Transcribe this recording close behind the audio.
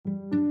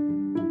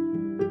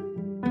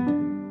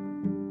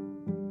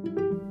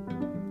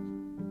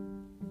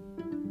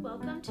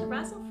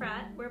Razzle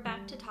Frat, we're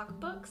back to talk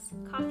books,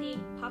 coffee,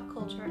 pop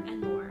culture,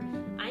 and more.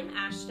 I'm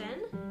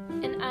Ashton.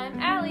 And I'm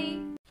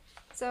Allie.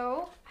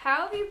 So,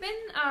 how have you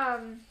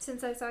been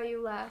since I saw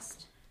you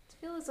last? It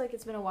feels like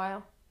it's been a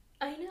while.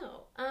 I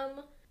know.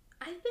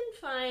 I've been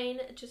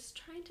fine, just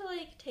trying to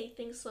take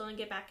things slow and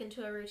get back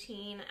into a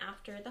routine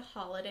after the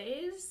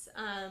holidays.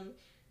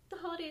 The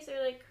holidays are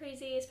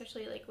crazy,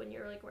 especially when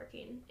you're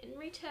working in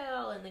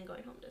retail and then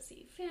going home to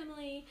see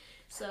family.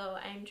 So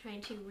I'm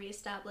trying to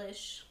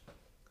reestablish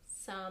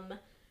some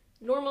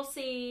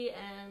normalcy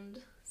and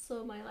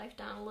slow my life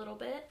down a little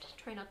bit.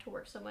 Try not to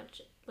work so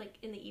much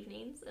in the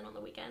evenings and on the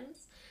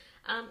weekends.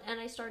 And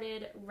I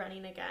started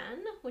running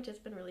again, which has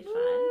been really fun.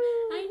 Woo!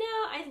 I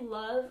know, I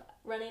love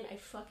running. I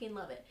fucking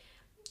love it.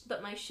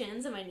 But my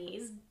shins and my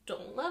knees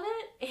don't love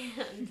it,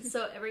 and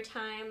so every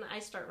time I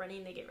start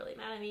running, they get really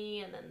mad at me,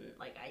 and then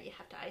I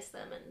have to ice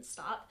them and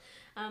stop.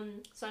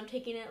 So I'm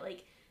taking it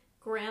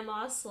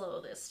grandma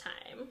slow this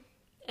time,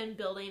 and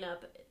building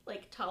up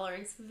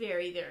tolerance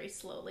very, very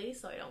slowly,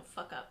 so I don't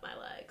fuck up my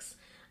legs.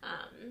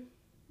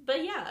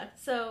 But yeah,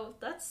 so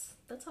that's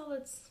all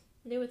that's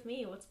new with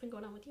me. What's been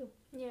going on with you?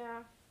 Yeah.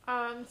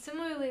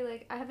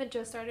 Similarly, I haven't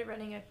just started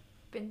running. I've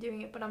been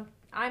doing it, but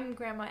I'm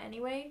grandma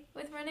anyway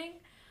with running.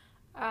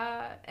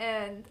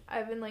 And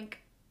I've been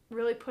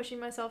really pushing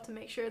myself to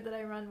make sure that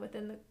I run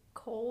within the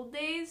cold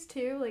days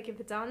too. If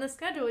it's on the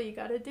schedule, you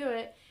gotta do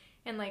it.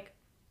 And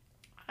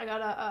I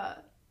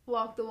gotta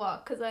walk the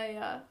walk, because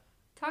I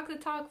talked the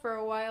talk for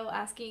a while,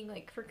 asking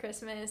for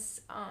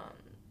Christmas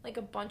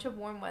a bunch of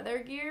warm weather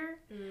gear,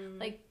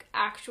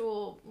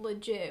 actual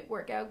legit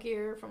workout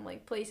gear from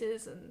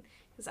places, and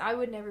because I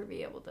would never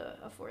be able to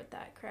afford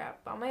that crap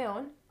on my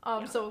own.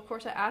 So of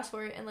course I asked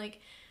for it, and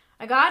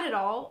I got it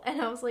all, and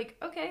I was like,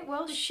 okay,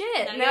 well,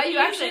 shit, now you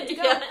actually have to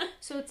go. Yeah.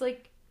 So it's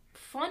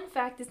fun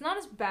fact, it's not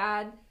as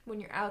bad when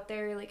you're out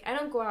there. I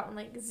don't go out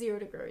in 0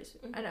 degrees,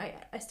 mm-hmm. and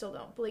I still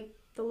don't, but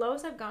the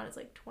lowest I've gone is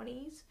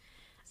 20s.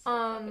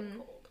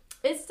 Cold.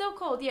 It's still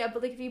cold, yeah,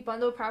 but if you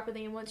bundle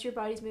properly, and once your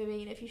body's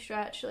moving, and if you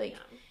stretch,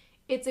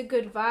 it's a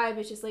good vibe.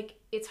 It's just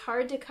it's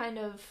hard to kind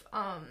of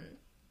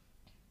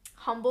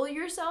humble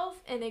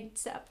yourself and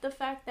accept the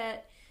fact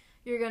that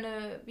you're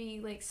gonna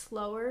be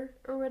slower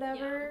or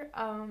whatever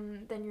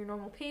than your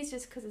normal pace,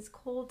 just because it's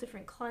cold,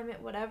 different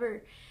climate,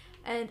 whatever.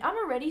 And I'm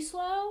already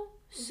slow,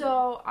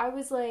 so I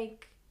was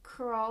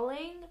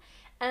crawling,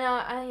 and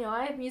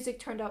I have music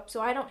turned up,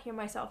 so I don't hear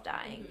myself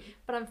dying,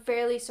 but I'm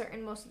fairly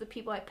certain most of the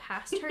people I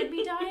passed heard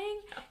me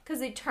dying, because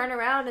they turn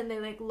around and they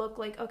look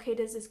okay,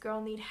 does this girl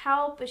need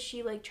help? Is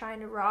she trying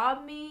to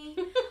rob me?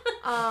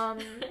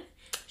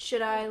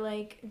 Should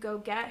I, go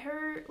get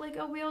her,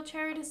 a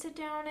wheelchair to sit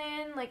down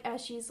in,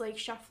 as she's,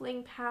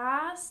 shuffling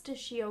past? Is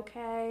she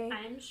okay?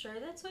 I'm sure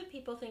that's what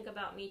people think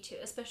about me, too,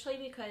 especially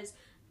because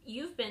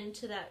you've been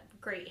to that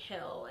great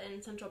hill in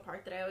Central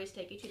Park that I always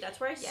take you to. That's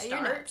where I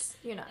start.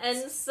 You're nuts.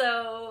 And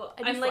so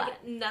I'm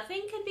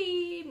nothing could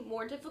be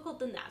more difficult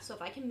than that. So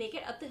if I can make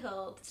it up the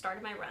hill at the start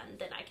of my run,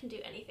 then I can do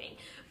anything.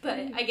 But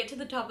I get to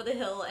the top of the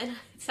hill and I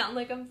sound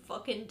like I'm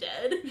fucking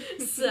dead.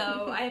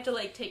 So I have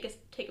to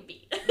take a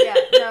beat. Yeah,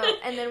 no.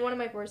 And then one of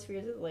my worst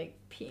fears is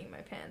peeing my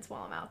pants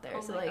while I'm out there.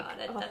 Oh my god,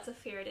 that's a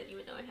fear I didn't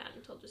even know I had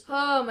until just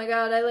now. Oh my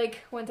god, I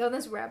went down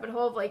this rabbit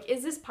hole of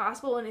is this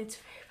possible? And it's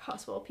very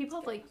possible.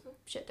 People have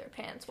shit their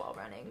pants while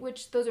running,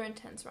 which those are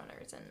intense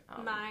runners, and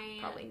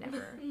probably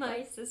never.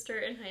 My sister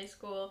in high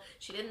school,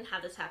 she didn't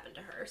have this happen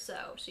to her,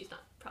 so she's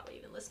not probably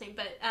even listening,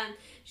 but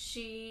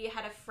she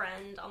had a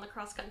friend on the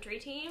cross country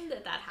team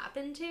that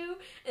happened to,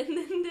 and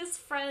then this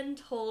friend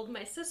told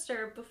my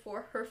sister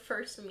before her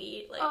first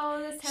meet, oh,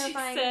 that's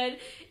terrifying. She said,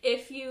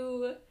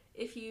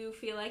 if you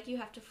feel like you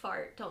have to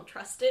fart, don't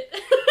trust it.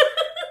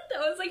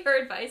 That was her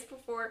advice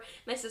before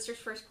my sister's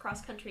first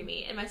cross-country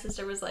meet, and my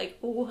sister was like,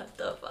 what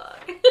the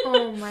fuck?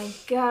 Oh my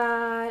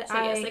god. So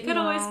yes, it could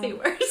always be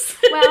worse.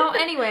 Well,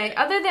 anyway,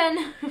 other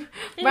than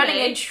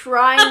running and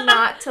trying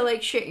not to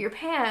shit your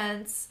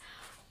pants,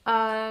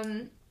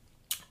 I've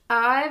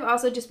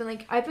also just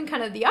been I've been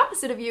kind of the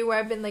opposite of you, where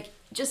I've been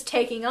just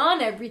taking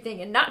on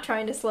everything and not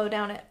trying to slow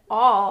down at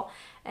all,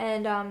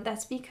 and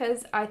that's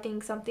because I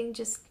think something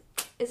just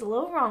is a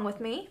little wrong with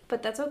me,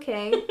 but that's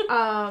okay.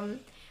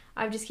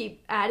 I just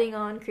keep adding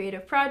on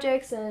creative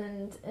projects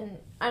and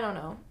I don't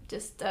know,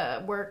 just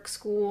work,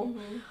 school,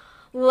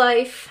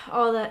 life,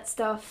 all that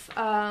stuff.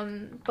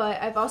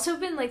 But I've also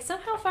been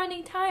somehow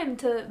finding time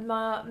to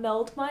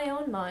meld my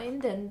own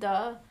mind and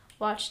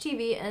watch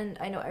TV. And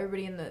I know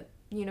everybody in the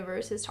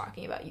universe is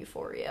talking about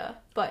Euphoria,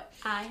 but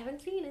I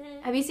haven't seen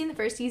it. Have you seen the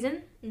first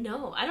season?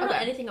 No, I don't know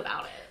anything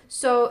about it.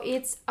 So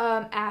it's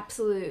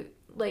absolute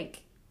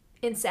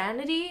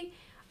insanity.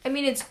 I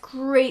mean, it's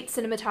great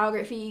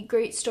cinematography,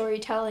 great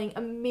storytelling,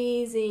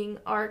 amazing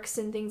arcs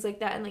and things like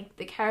that, and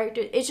the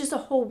character. It's just a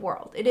whole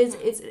world. It is.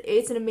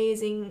 It's an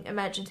amazing,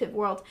 imaginative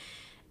world,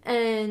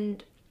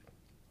 and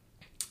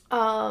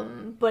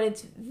but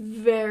it's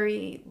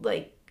very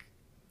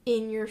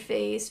in your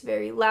face,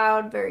 very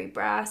loud, very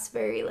brass,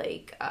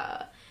 very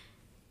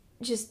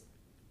just.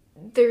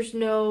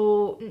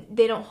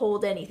 They don't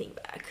hold anything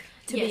back.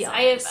 To yes, be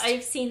honest,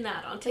 I've seen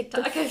that on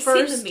TikTok. Like I've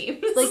seen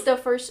the memes. like the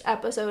first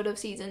episode of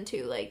season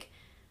 2, like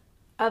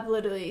I've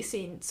literally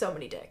seen so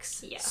many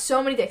dicks. Yeah.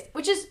 So many dicks,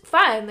 which is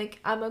fine. Like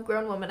I'm a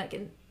grown woman, I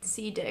can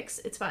see dicks.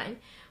 It's fine.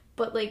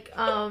 But like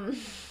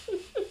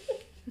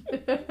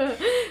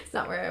it's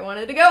not where I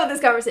wanted to go with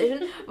this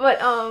conversation.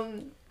 But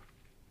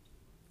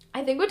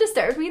I think what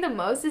disturbs me the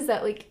most is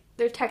that like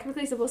they're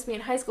technically supposed to be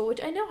in high school,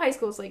 which I know high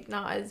school is like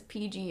not as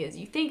PG as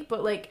you think,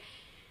 but like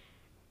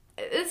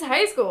it's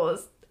high school.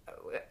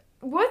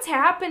 What's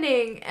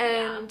happening?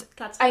 And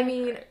that's I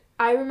mean,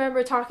 I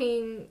remember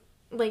talking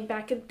like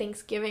back in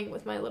Thanksgiving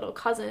with my little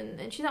cousin,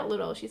 and she's not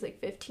little, she's like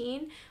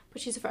 15,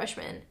 but she's a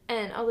freshman,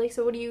 and I was like,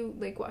 so what are you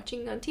like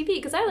watching on TV?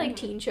 Because I like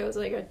teen shows,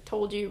 like I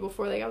told you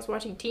before, like I was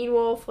watching Teen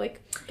Wolf,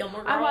 like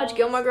Gilmore Girls. I watch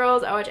Gilmore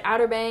Girls, I watch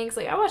Outer Banks,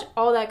 like I watch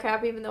all that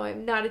crap even though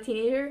I'm not a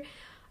teenager.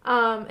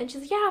 And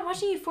she's like, yeah, I'm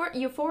watching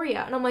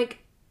Euphoria, and I'm like,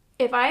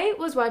 if I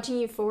was watching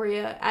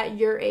Euphoria at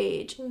your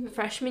age,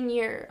 freshman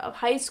year of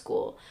high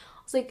school,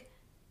 I was like,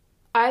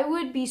 I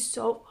would be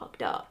so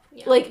fucked up.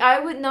 Yeah. Like, I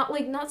would not,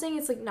 like, not saying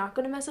it's, like, not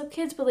gonna mess up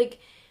kids, but, like,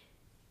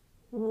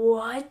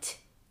 what?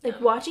 Like,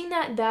 watching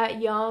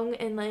that young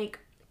and, like,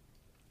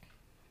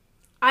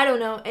 I don't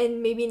know,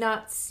 and maybe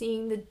not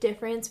seeing the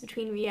difference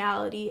between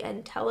reality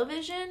and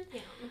television.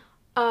 Yeah.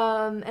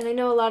 And I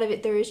know a lot of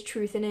it, there is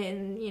truth in it,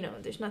 and, you know,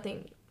 there's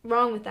nothing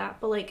wrong with that,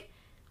 but, like,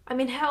 I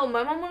mean, hell,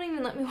 my mom won't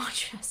even let me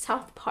watch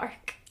South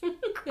Park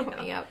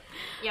growing up.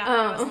 Yeah,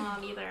 I wasn't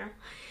allowed either.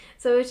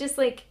 So it's just,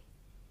 like,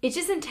 it's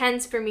just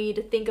intense for me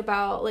to think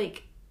about,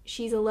 like,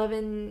 she's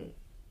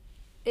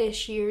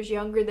 11-ish years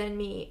younger than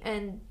me,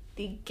 and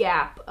the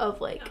gap of,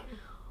 like,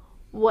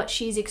 what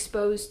she's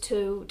exposed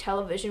to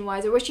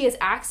television-wise, or what she has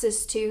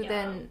access to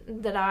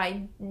that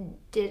I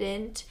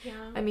didn't.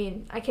 Yeah. I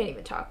mean, I can't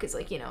even talk, because,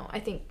 like, you know, I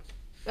think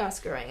us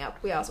growing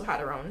up, we also had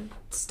our own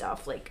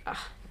stuff, like,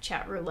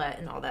 chat roulette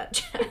and all that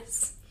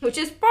jazz, which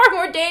is far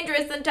more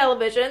dangerous than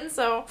television,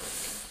 so,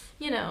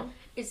 you know.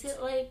 Is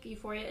it, like,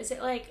 Euphoria, is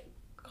it, like,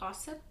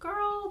 Gossip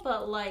Girl,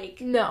 but like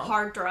no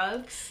hard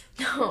drugs?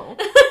 No.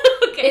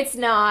 Okay. It's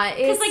not.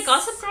 Because like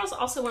Gossip Girl is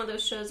also one of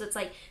those shows that's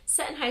like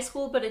set in high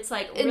school, but it's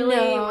like really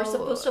we're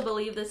supposed to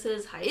believe this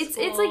is high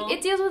school. It's like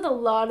it deals with a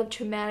lot of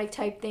traumatic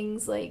type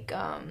things like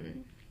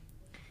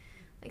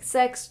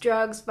sex,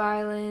 drugs,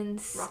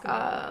 violence. Rock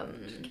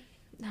and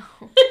roll.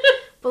 No.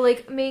 But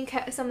like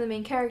some of the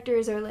main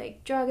characters are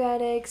like drug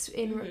addicts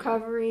in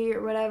recovery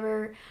or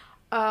whatever.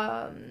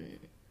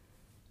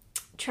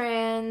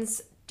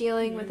 Trans.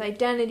 Dealing with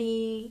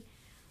identity,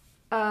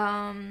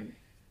 drug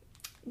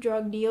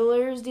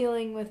dealers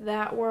dealing with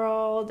that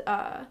world,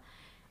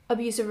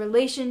 abusive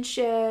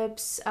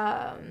relationships,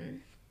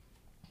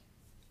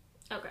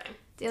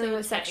 dealing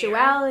with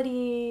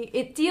sexuality.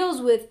 It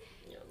deals with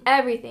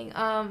everything.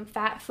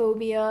 Fat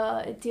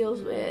phobia. It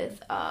deals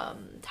with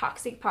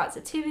toxic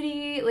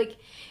positivity. Like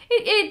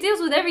it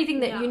deals with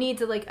everything that you need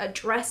to like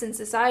address in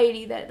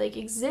society that like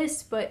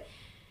exists. But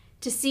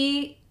to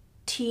see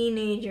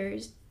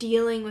teenagers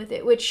dealing with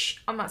it,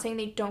 which I'm not saying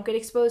they don't get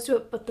exposed to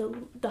it, but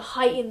the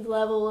heightened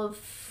level of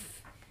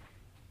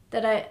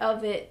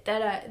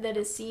that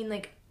is seen,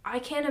 like I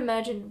can't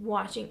imagine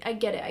watching. I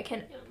get it. I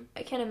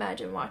can't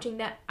imagine watching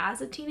that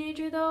as a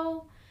teenager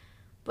though.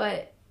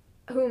 But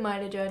who am I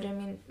to judge? I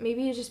mean,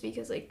 maybe it's just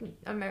because like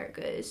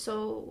America is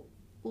so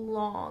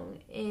long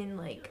in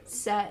like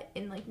set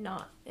in like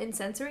not in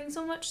censoring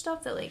so much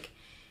stuff that like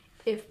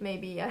if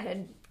maybe I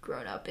had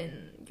grown up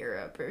in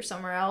Europe or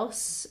somewhere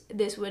else,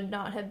 this would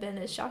not have been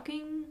as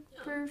shocking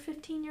for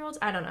 15-year-olds.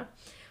 I don't know.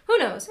 Who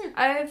knows?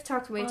 I've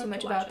talked way too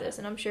much about this,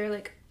 and I'm sure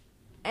like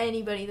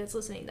anybody that's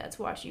listening that's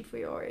watched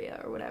Euphoria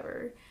or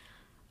whatever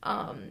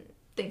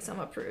thinks I'm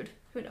a prude.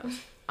 Who knows?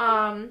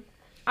 I'm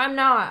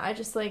not. I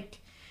just like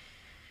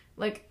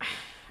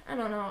I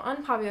don't know,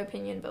 unpopular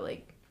opinion, but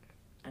like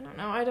I don't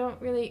know. I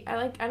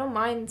don't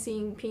mind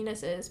seeing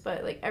penises,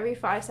 but like every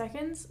 5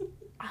 seconds,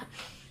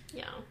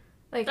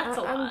 like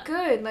I'm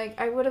good. Like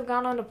I would have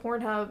gone on to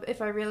Pornhub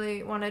if I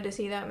really wanted to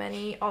see that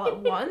many all at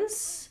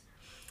once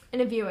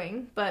in a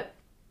viewing, but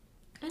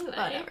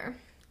whatever.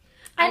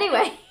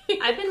 Anyway,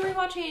 I've been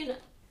rewatching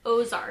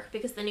Ozark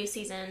because the new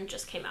season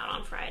just came out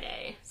on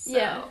Friday.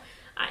 So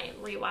I am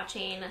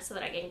rewatching so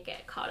that I can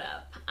get caught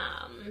up.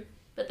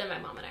 But then my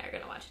mom and I are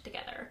gonna watch it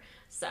together.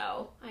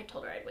 So I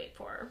told her I'd wait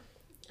for her.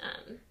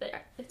 But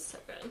it's so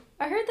good.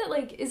 I heard that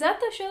like is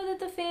that the show that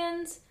the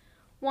fans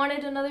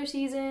wanted another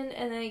season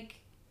and like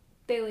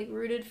they like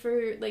rooted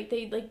for like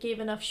they like gave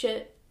enough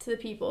shit to the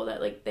people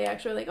that like they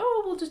actually like,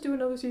 oh, we'll just do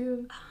another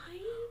season. I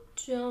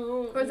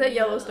don't. Or is that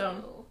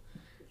Yellowstone?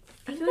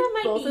 I think that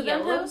might both be of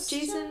them have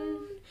Jason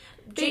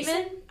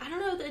Bateman. I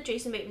don't know that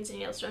Jason Bateman's in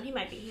Yellowstone. He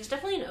might be. He's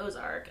definitely in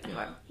Ozark. And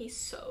he's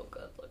so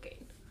good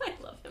looking. I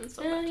love him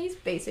so much. He's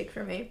basic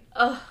for me.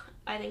 Oh,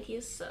 I think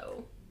he's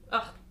so.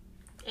 Oh.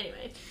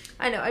 Anyway.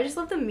 I know. I just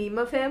love the meme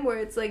of him where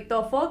it's like,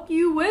 the fuck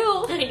you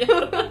will. I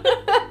know.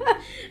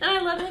 And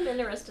I love him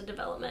in Arrested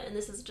Development, and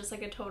this is just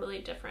like a totally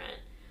different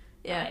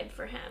vibe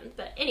for him.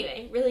 But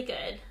anyway, really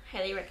good.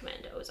 Highly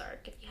recommend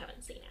Ozark if you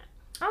haven't seen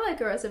it. I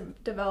like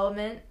Arrested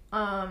Development.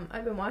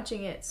 I've been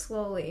watching it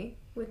slowly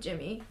with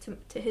Jimmy,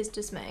 to his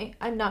dismay.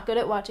 I'm not good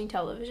at watching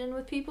television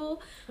with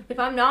people. If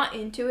I'm not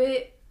into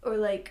it, or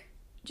like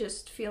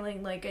just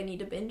feeling like I need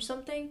to binge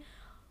something,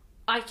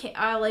 I can't.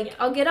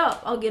 I'll get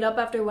up. I'll get up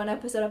after one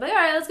episode. I'm like, all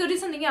right, let's go do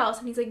something else.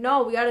 And he's like,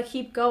 no, we gotta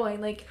keep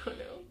going. Like, Oh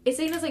no. it's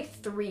taken us like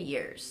 3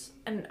 years,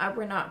 and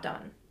we're not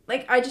done.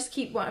 Like, I just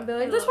keep wanting to be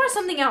like, let's watch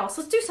something else.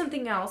 Let's do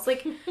something else.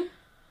 Like,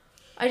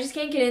 I just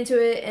can't get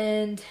into it,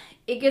 and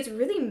it gets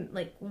really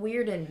like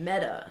weird and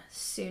meta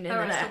soon.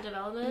 Arrested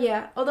Development.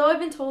 Yeah, although I've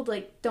been told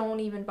like don't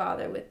even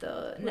bother with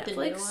the With the new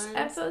Netflix ones?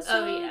 episodes.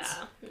 Oh yeah,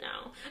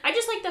 no. I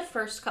just like the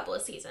first couple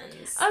of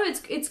seasons. Oh,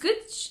 it's good.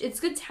 It's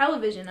good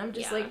television. I'm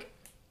just Yeah. like,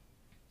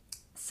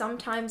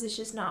 sometimes it's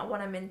just not what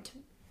I'm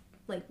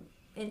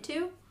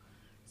into.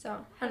 So I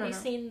Have don't you know.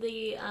 seen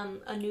the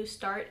A New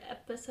Start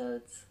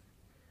episodes?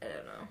 I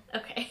don't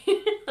know. Okay,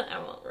 I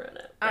won't ruin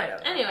it. I But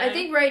don't know. Anyway, I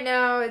think right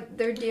now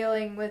they're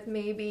dealing with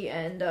Maybe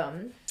and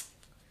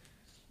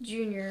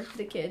Junior,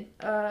 the kid.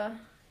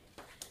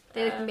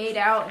 They like made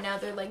out, and now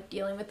they're like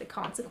dealing with the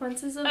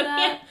consequences of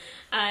that.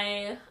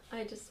 I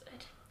just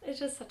it's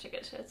just such a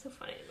good show. It's so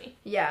funny to me.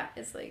 Yeah,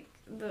 it's like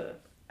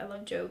I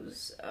love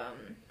Joe's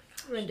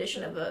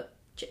rendition of a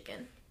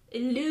chicken.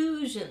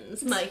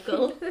 Illusions,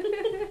 Michael.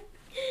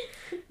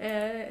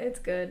 It's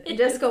good. And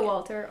Jessica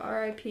Walter,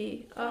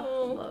 R.I.P.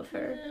 Oh, love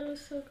her. That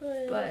was so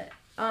good. But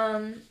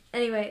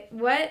anyway,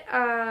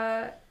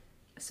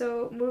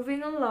 so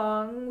moving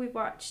along, we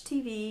watch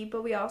TV,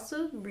 but we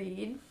also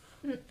read,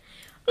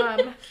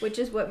 which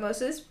is what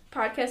most of this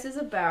podcast is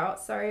about.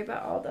 Sorry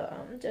about all the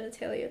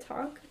genitalia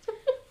talk.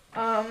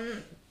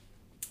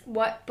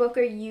 What book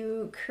are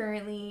you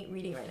currently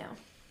reading right now?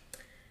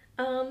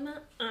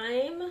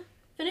 I'm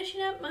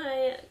finishing up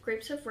my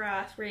Grapes of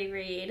Wrath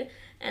reread,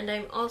 and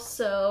I'm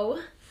also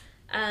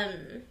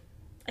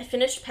I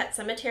finished Pet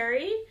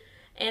Sematary,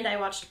 and I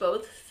watched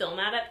both film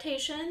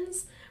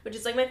adaptations, which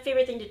is like my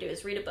favorite thing to do,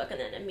 is read a book and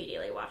then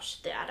immediately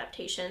watch the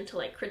adaptation to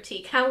like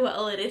critique how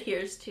well it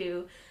adheres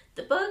to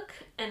the book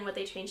and what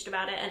they changed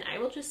about it. And I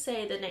will just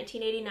say the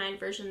 1989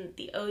 version,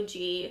 the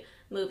OG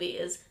movie,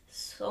 is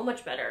so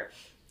much better.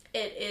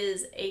 It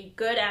is a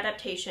good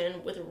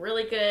adaptation with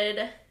really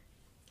good,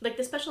 like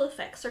the special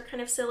effects are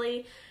kind of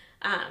silly,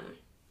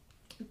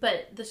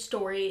 but the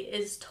story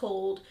is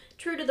told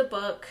true to the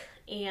book,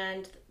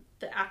 and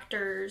the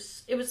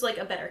actors, it was like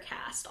a better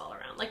cast all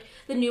around. Like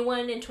the new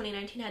one in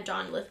 2019 had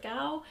John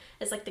Lithgow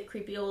as like the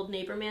creepy old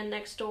neighbor man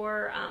next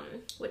door,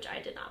 which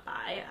I did not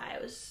buy.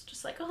 I was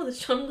just like, oh, this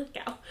John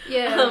Lithgow.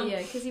 Yeah,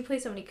 because he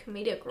plays so many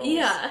comedic roles.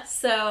 Yeah,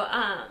 so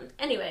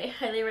anyway,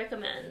 highly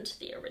recommend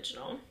the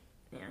original.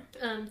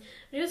 Yeah.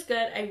 It was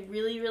good. I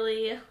really,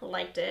 really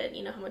liked it.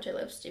 You know how much I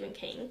love Stephen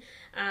King.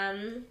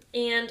 And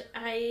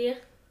I'm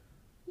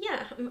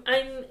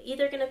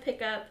either gonna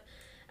pick up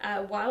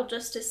While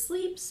Justice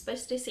Sleeps by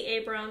Stacey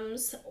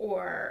Abrams,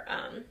 or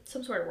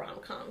some sort of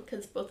rom-com,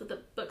 because both of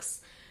the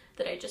books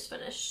that I just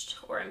finished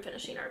or I'm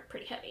finishing are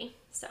pretty heavy.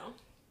 So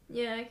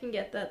yeah, I can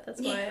get that. That's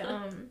why.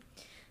 Yeah.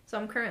 So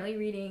I'm currently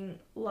reading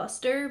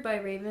Luster by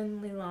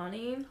Raven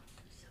Leilani,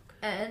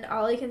 and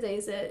all I can say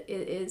is that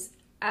it is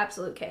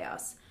absolute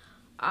chaos.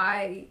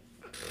 I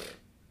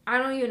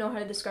don't even know how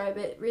to describe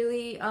it,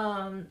 really.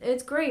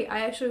 It's great.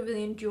 I actually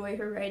really enjoy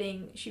her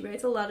writing. She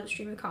writes a lot of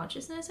stream of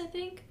consciousness, I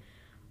think.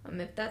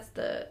 If that's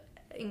the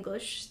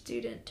English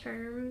student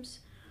terms.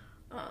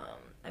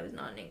 I was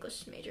not an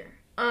English major.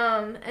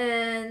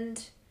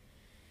 And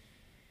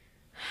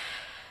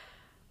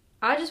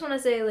I just want to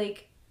say,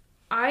 like,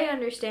 I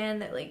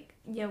understand that, like,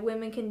 you know,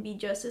 women can be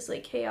just as,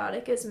 like,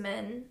 chaotic as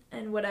men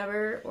and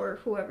whatever, or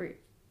whoever,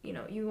 you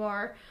know, you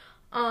are.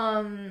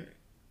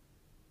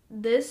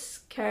 This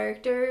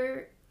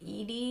character,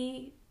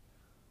 Edie,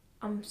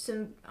 I'm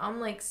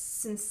like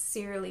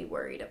sincerely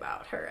worried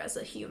about her as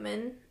a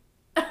human.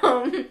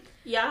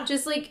 yeah,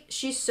 Just like,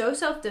 she's so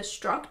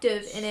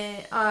self-destructive in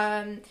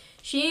it.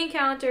 She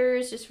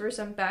encounters, just for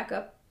some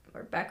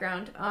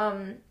background,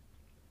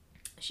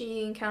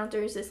 she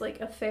encounters this like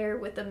affair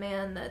with a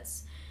man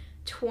that's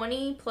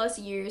 20 plus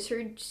years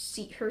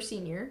her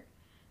senior,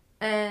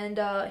 and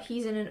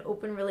he's in an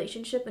open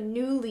relationship, a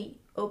newly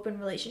open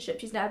relationship.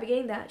 She's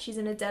navigating that. She's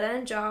in a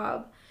dead-end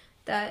job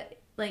that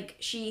like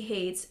she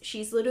hates.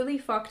 She's literally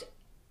fucked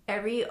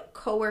every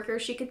coworker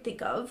she could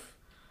think of,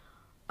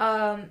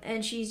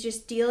 and she's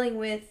just dealing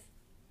with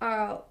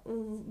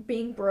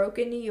being broke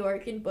in New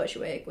York, in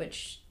Bushwick,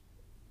 which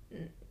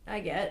I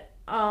get.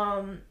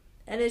 And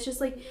it's just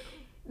like,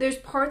 there's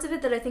parts of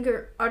it that I think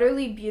are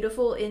utterly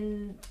beautiful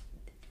in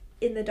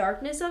the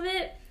darkness of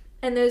it,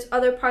 and there's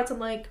other parts I'm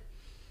like,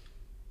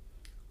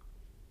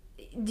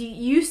 do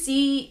you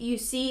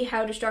see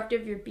how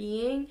destructive you're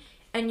being,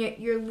 and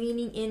you're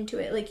leaning into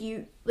it, like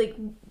you like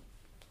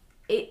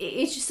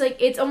it's just like,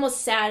 it's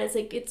almost sad.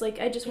 It's like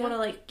I just want to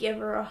like give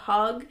her a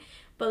hug,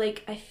 but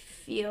like I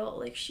feel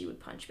like she would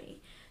punch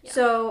me. Yeah.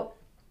 So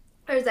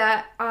there's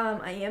that.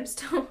 I am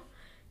still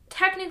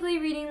technically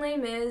reading Les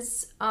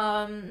Mis.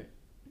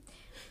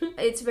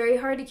 it's very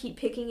hard to keep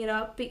picking it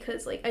up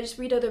because, like, I just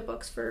read other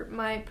books for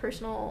my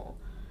personal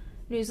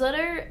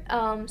newsletter,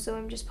 so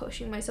I'm just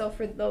pushing myself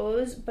for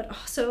those, but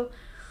also,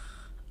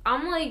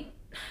 I'm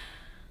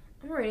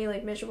already,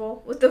 like,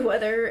 miserable with the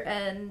weather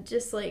and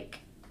just, like,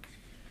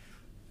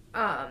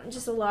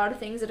 just a lot of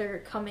things that are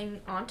coming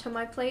onto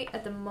my plate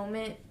at the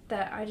moment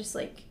that I just,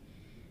 like,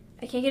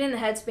 I can't get in the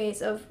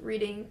headspace of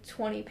reading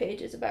 20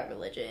 pages about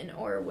religion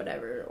or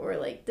whatever, or,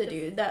 like, the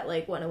dude that,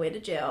 like, went away to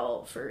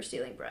jail for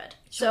stealing bread.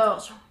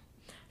 So,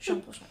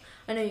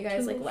 I know you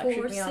guys, like,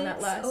 lectured me on that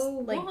last,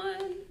 like,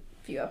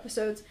 few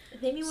episodes.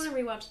 It made me want to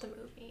rewatch the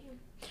movie.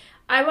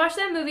 I watched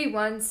that movie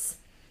once.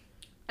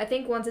 I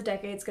think once a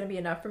decade's gonna be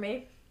enough for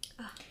me.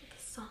 The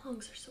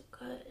songs are so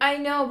good. I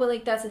know, but,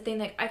 like, that's the thing.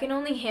 Like, I can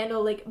only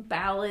handle, like,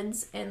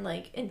 ballads and,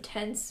 like,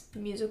 intense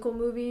musical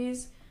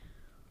movies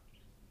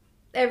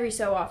every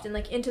so often.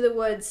 Like, Into the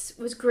Woods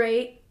was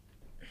great.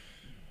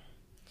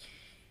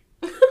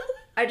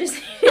 I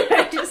just,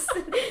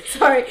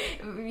 sorry,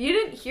 you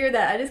didn't hear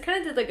that. I just kind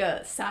of did, like,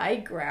 a sigh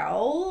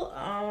growl,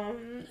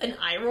 an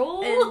eye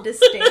roll? and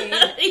disdain.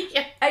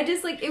 Yeah. I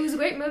just, like, it was a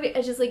great movie.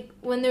 I just, like,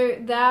 when they're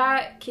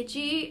that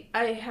kitschy,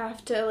 I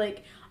have to,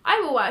 like,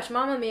 I will watch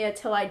Mamma Mia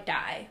till I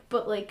die,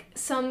 but, like,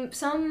 some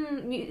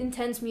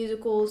intense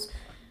musicals,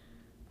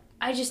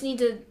 I just need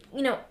to,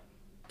 you know,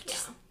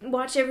 just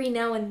watch every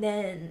now and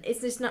then.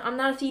 It's just not, I'm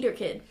not a theater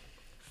kid.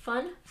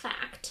 Fun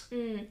fact,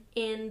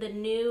 in the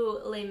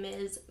new Les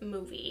Mis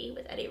movie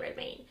with Eddie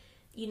Redmayne,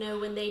 you know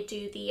when they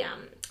do the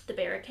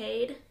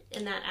barricade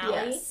in that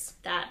alley? Yes.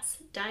 That's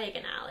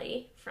Diagon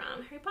Alley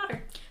from Harry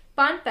Potter.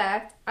 Fun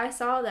fact, I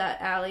saw that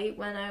alley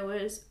when I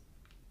was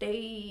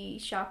day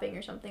shopping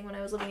or something when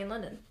I was living in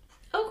London.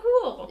 Oh,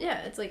 cool. Yeah,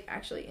 it's, like,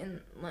 actually in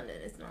London.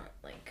 It's not,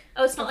 like...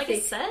 Oh, it's not like a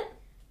set?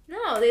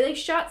 No, they, like,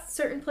 shot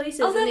certain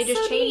places and they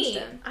just so changed neat.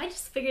 them. I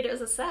just figured it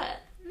was a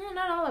set. No,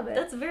 not all of it.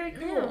 That's very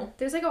cool. Yeah.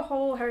 There's, like, a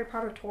whole Harry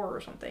Potter tour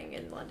or something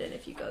in London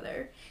if you go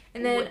there.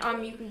 And then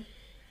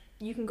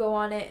you can go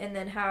on it and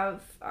then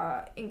have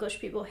English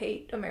people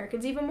hate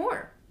Americans even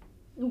more.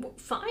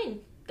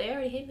 Fine. They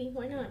already hate me.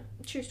 Why not?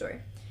 True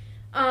story.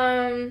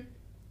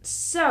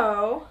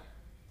 So...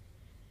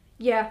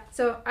 yeah,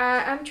 so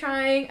I'm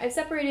trying, I've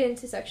separated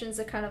into sections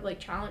to kind of, like,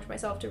 challenge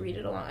myself to read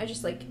it along. I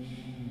just, like,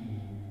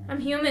 I'm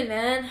human,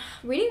 man.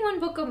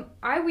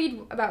 I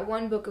read about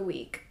one book a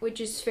week, which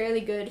is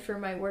fairly good for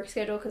my work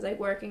schedule because I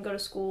work and go to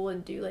school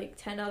and do, like,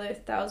 10 other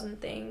 1,000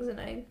 things,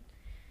 and I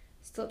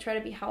still try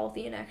to be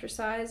healthy and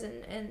exercise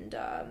and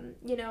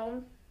you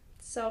know,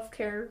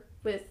 self-care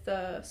with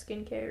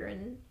skincare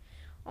and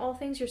all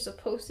things you're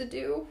supposed to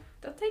do.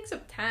 That takes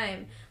up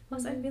time.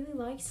 Plus, I really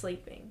like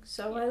sleeping,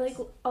 so I like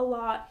a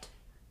lot,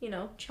 you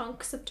know,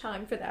 chunks of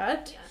time for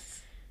that.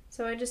 Yes.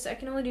 So I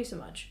can only do so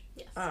much.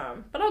 Yes.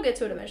 But I'll get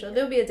to it eventually.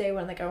 There'll be a day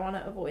when, like, I want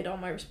to avoid all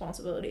my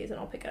responsibilities and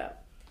I'll pick it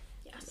up.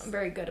 Yes. I'm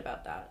very good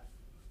about that.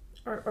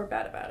 Or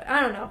bad about it.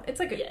 I don't know. It's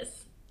like a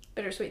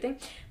bittersweet thing.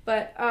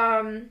 But,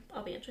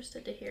 I'll be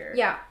interested to hear.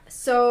 yeah.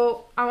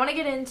 So, I want to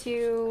get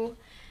into,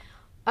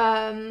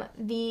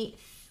 the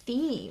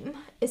theme,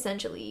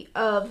 essentially,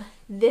 of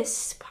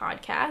this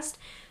podcast.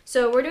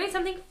 So, we're doing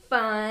something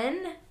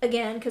fun,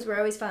 again, because we're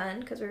always fun,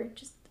 because we're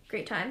just a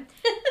great time.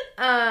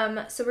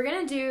 So we're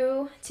going to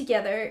do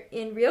together,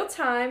 in real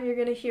time, you're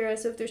going to hear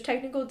us. So if there's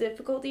technical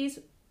difficulties,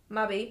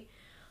 maybe.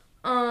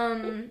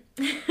 We're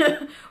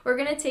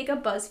going to take a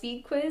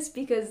BuzzFeed quiz,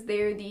 because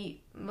they're the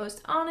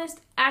most honest,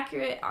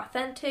 accurate,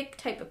 authentic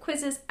type of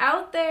quizzes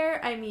out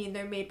there. I mean,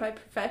 they're made by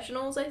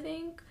professionals, I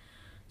think.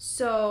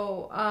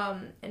 So,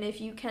 and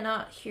if you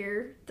cannot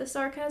hear the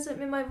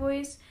sarcasm in my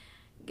voice,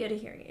 get a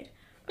hearing aid.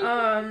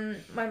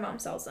 My mom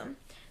sells them.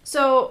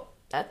 So,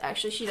 that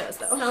actually she does,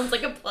 though. Sounds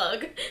like a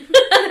plug.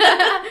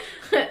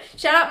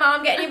 Shout out,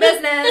 Mom, get in your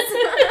business.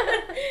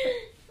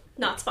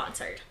 Not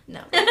sponsored.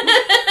 No.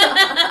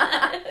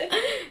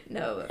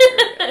 No.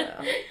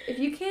 If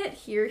you can't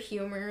hear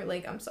humor,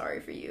 like, I'm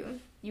sorry for you.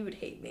 You would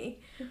hate me.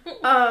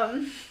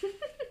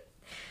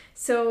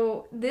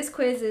 So, this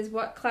quiz is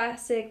what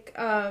classic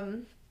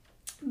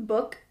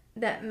book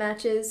that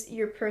matches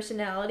your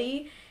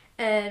personality,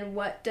 and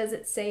what does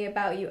it say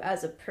about you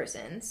as a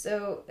person?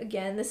 So,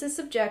 again, this is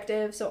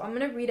subjective, so I'm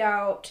going to read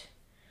out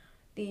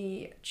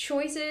the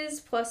choices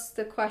plus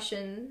the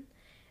question,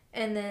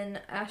 and then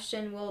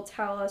Ashton will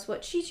tell us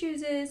what she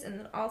chooses, and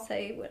then I'll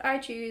say what I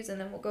choose, and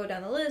then we'll go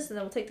down the list, and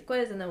then we'll take the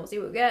quiz, and then we'll see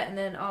what we get, and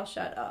then I'll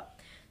shut up.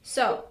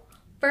 So,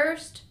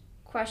 first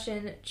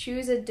question,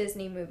 choose a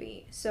Disney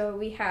movie. So,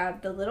 we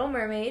have The Little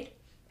Mermaid,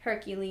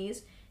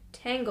 Hercules,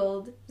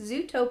 Tangled,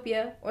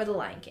 Zootopia, or The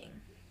Lion King.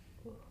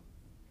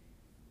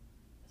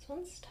 This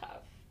one's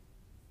tough.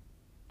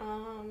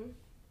 I'm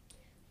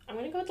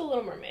gonna go with The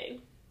Little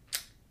Mermaid.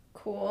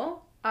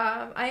 Cool.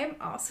 I am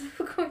also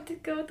going to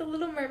go with The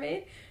Little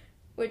Mermaid,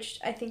 which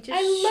I think just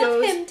I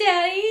shows... love him,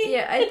 Daddy!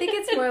 Yeah, I think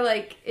it's more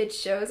like it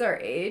shows our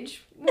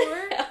age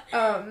more.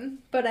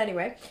 But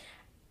anyway,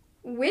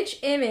 which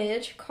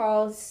image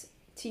calls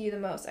to you the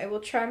most? I will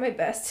try my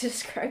best to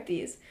describe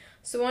these.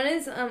 So one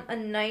is a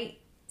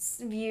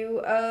night's view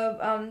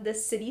of the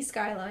city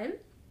skyline.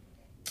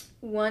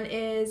 One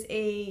is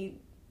a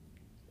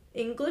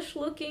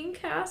English-looking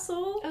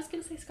castle. I was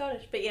gonna say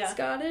Scottish, but yeah.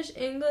 Scottish,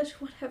 English,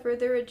 whatever,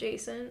 they're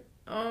adjacent.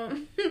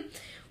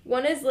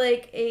 One is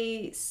like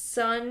a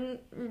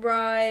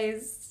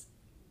sunrise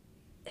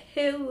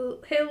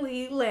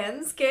hilly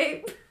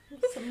landscape.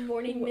 Some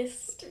morning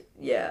mist.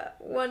 Yeah.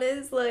 One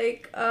is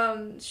like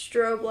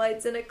strobe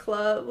lights in a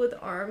club with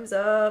arms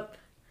up.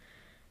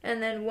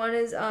 And then one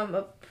is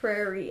a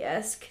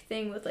prairie-esque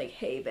thing with like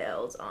hay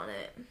bales on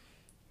it.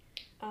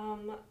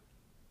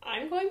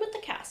 I'm going with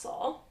the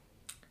castle.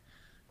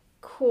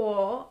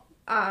 Cool.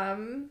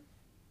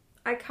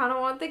 I kind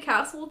of want the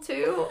castle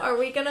too. Are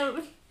we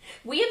gonna...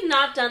 We have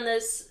not done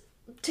this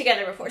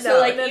together before, so No,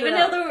 like no, even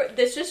no. though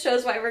this just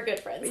shows why we're good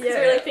friends, because Yeah.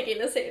 we're like thinking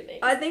the same thing.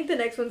 I think the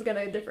next one's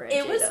gonna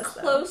differentiate It was us,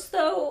 close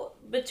though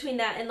between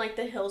that and like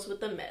the hills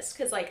with the mist,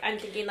 because like I'm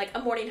thinking like a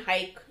morning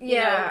hike. You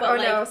Yeah. know, but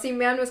like, no. See,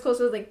 man was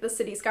close with like the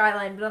city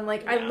skyline, but I'm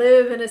like, I Yeah.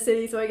 live in a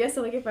city, so I guess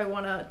like if I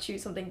want to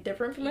choose something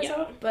different for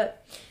myself. Yeah.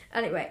 But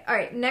anyway, all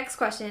right. Next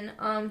question.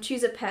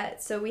 Choose a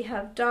pet. So we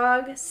have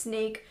dog,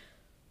 snake,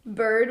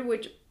 bird,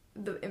 which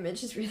the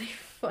image is really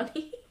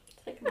funny.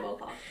 It's like a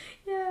mohawk.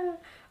 Yeah.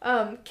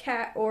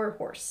 Cat or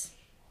horse.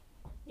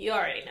 You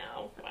already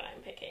know what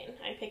I'm picking.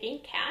 I'm picking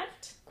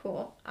cat.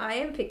 Cool. I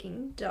am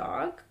picking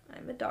dog.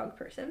 I'm a dog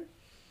person.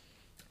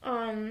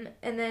 And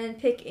then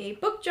pick a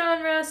book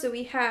genre. So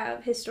we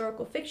have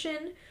historical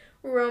fiction,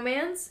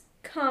 romance,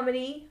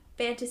 comedy,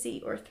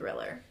 fantasy, or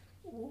thriller.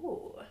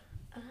 Ooh.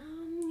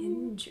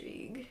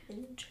 Intrigue.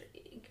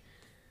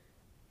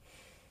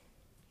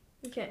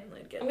 Okay, I'm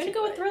gonna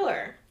go with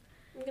thriller.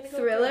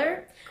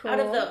 Thriller? Cool. Out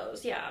of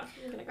those, yeah.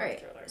 I'm gonna go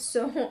Alright, with thriller.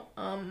 so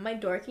my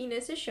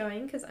dorkiness is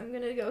showing because I'm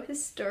gonna go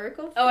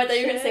historical fiction. Oh, I thought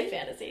you were gonna say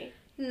fantasy.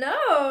 No,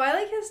 I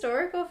like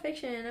historical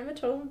fiction. I'm a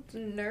total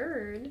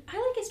nerd. I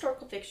like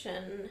historical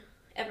fiction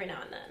every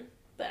now and then,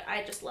 but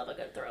I just love a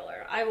good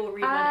thriller. I will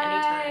read one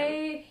anytime.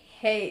 I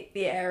hate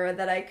the era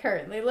that I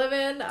currently live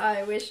in.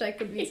 I wish I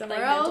could be Like somewhere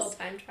mental else.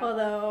 time travel.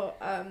 Although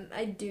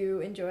I do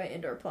enjoy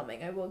indoor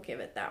plumbing. I will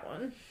give it that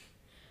one.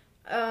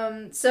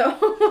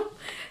 So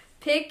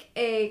pick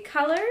a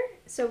color.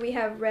 So we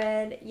have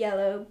red,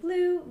 yellow,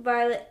 blue,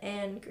 violet,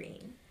 and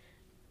green.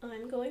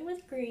 I'm going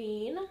with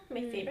green,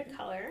 my favorite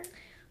color.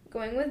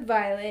 Going with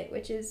violet,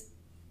 which is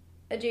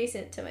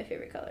adjacent to my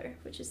favorite color,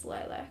 which is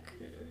lilac.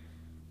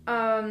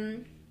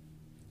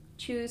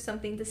 Choose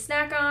something to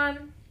snack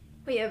on.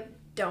 We have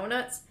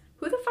donuts.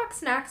 Who the fuck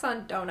snacks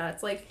on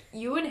donuts? Like,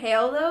 you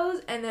inhale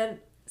those and then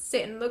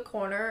sit in the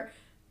corner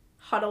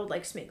huddled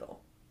like Smeagol.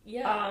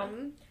 Yeah.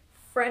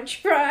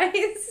 French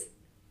fries,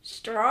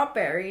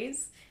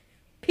 strawberries,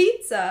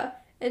 pizza,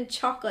 and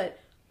chocolate.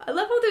 I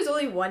love how there's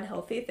only one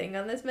healthy thing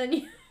on this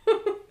menu.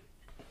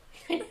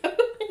 I know.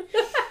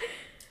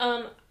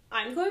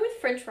 I'm going with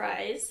French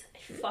fries.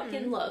 I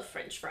fucking love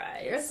French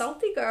fries. You're a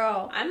salty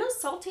girl. I'm a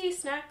salty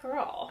snack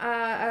girl.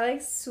 I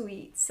like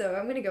sweet, so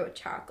I'm gonna go with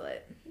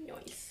chocolate.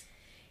 Nice.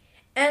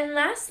 And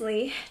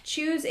lastly,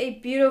 choose a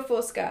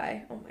beautiful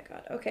sky. Oh my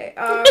god, okay.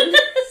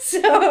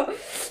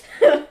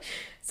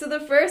 So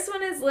the first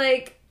one is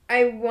like,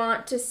 I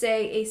want to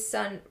say a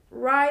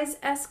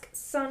sunrise-esque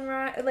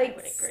sunrise, like I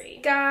would agree.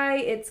 sky.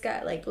 It's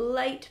got like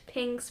light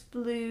pinks,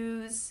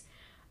 blues,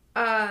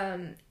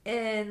 and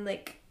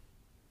like,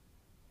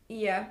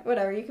 yeah,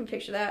 whatever, you can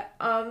picture that.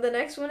 The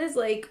next one is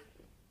like,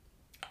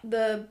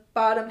 the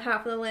bottom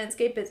half of the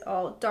landscape is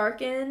all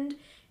darkened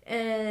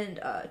and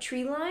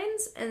tree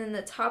lines, and then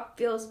the top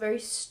feels very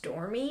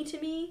stormy to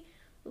me,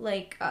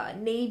 like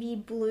navy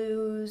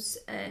blues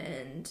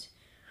and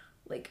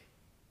like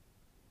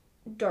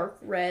dark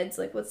reds,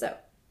 like what's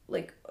that,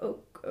 like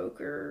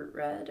ochre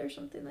red or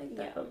something like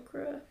that. Yeah.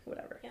 Ochre,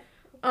 whatever. Yeah.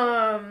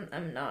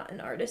 I'm not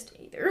an artist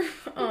either.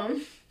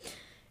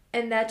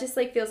 And that just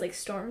like feels like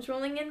storms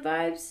rolling in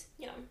vibes.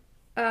 Yeah.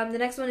 The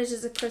next one is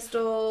just a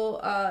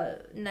crystal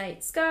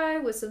night sky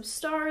with some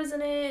stars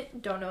in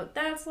it. Don't know what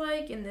that's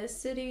like in this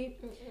city.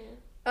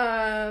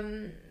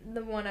 The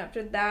one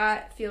after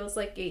that feels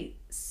like a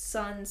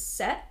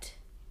sunset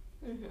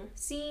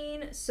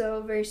scene,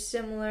 so very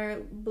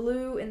similar.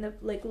 Blue in the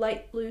like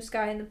light blue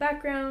sky in the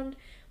background,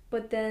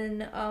 but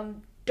then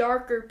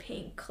darker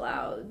pink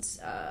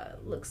clouds.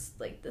 Looks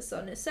like the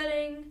sun is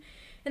setting.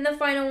 And the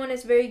final one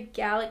is very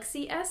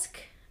galaxy-esque,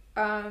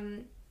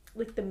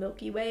 like the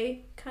Milky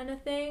Way kind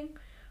of thing.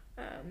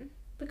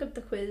 Look up the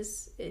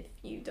quiz if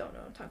you don't know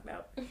what I'm talking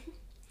about.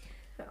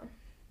 So,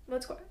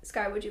 what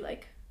sky would you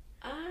like?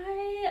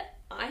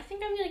 I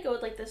think I'm gonna go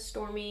with like the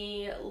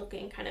stormy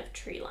looking kind of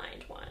tree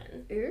lined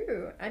one.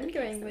 Ooh, I'm Gives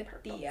going them with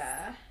purples.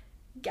 the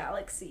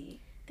galaxy.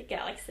 The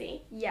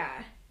galaxy.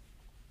 Yeah.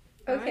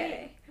 Okay.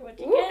 Alright, what'd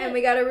you Ooh, get? and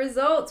we got a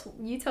result.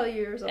 You tell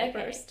your result Okay.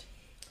 first.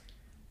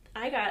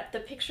 I got The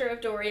Picture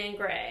of Dorian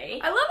Gray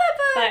I love that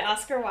book. by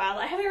Oscar Wilde.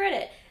 I haven't read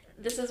it.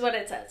 This is what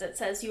it says. It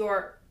says,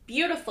 "You're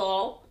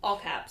beautiful," all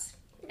caps,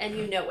 "and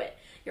you know it.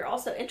 You're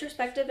also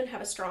introspective and have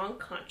a strong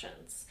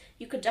conscience.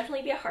 You could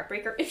definitely be a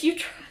heartbreaker if you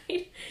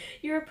tried.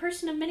 You're a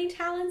person of many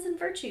talents and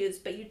virtues,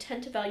 but you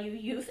tend to value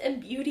youth and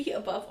beauty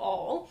above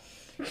all.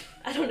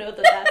 I don't know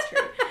that that's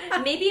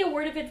true. Maybe a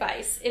word of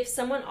advice. If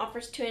someone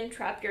offers to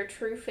entrap your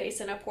true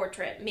face in a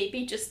portrait,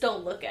 maybe just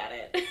don't look at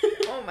it.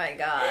 Oh my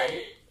god.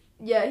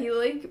 Yeah, he,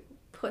 like,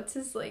 puts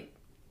his, like,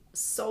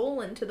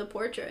 soul into the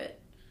portrait.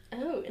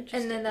 Oh,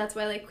 interesting. And then that's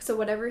why, like, so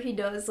whatever he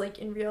does, like,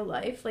 in real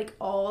life, like,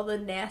 all the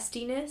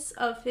nastiness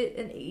of it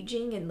and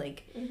aging and,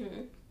 like,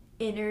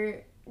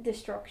 inner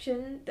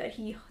destruction that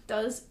he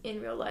does in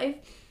real life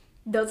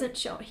doesn't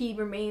show. He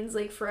remains,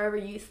 like, forever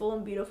youthful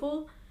and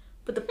beautiful,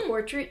 but the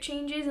portrait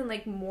changes and,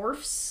 like,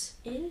 morphs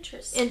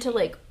into,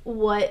 like,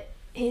 what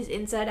his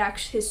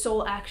his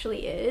soul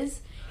actually is.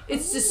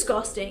 It's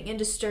disgusting and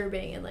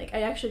disturbing, and, like,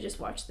 I actually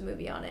just watched the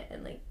movie on it,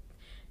 and, like,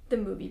 the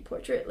movie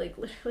portrait, like,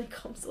 literally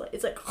comes to life.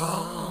 It's like,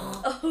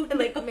 oh, and,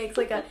 like, makes,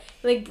 like,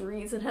 like,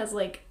 breathes and has,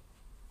 like,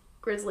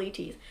 grisly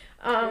teeth.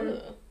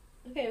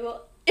 Okay,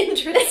 well,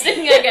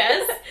 interesting, I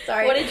guess.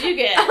 Sorry. What did you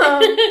get?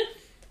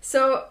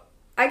 So,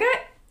 I got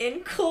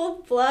In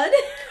Cold Blood.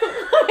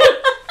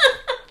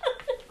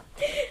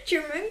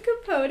 Truman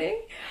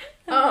Capote.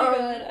 Oh my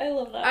god, I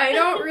love that. I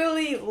don't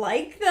really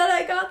like that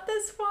I got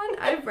this one.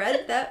 I've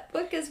read that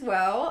book as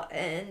well,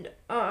 and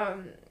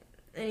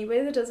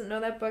anybody that doesn't know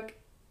that book,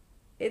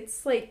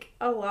 it's like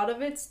a lot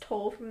of it's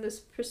told from this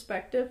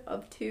perspective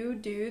of two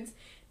dudes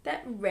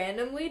that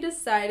randomly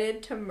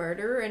decided to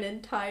murder an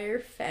entire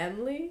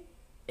family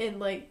in,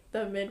 like,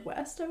 the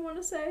Midwest, I want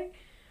to say.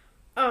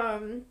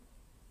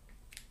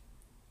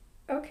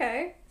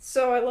 Okay,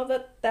 so I love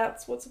that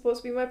that's what's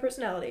supposed to be my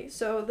personality.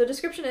 So the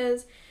description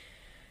is,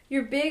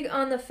 you're big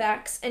on the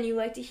facts and you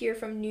like to hear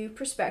from new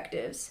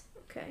perspectives.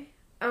 Okay.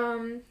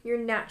 You're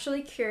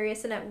naturally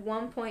curious, and at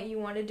one point you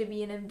wanted to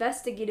be an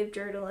investigative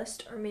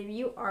journalist, or maybe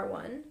you are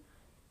one.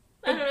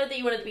 I don't know that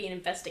you wanted to be an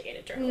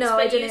investigative journalist. No,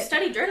 but I didn't. You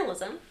studied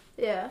journalism.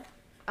 Yeah.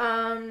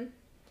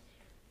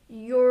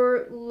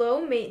 You're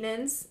low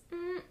maintenance.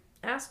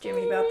 Ask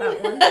Jimmy about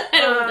that one. I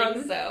don't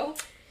think so.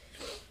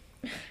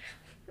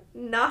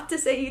 Not to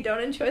say you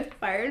don't enjoy the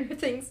finer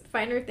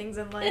things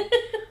in life.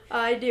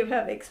 I do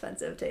have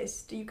expensive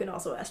taste. You can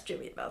also ask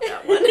Jimmy about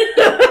that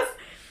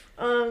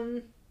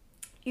one.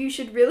 You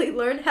should really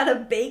learn how to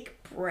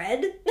bake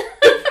bread.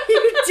 If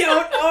you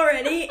don't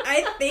already,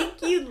 I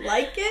think you'd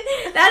like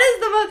it. That is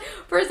the most...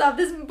 First off,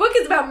 this book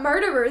is about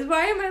murderers.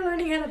 Why am I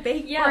learning how to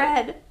bake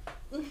bread?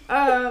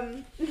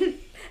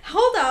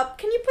 Hold up.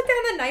 Can you put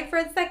down the knife for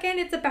a second?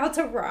 It's about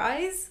to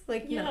rise.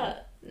 Like, yeah.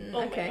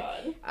 No. Okay.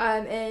 My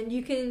God. And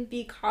you can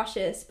be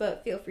cautious,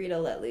 but feel free to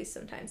let loose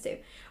sometimes too.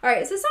 All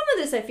right, so some of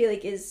this I feel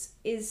like is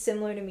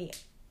similar to me.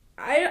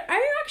 I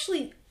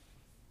actually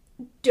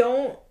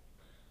don't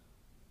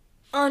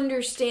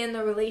understand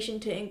the relation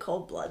to In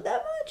Cold Blood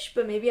that much,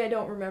 but maybe I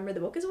don't remember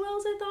the book as well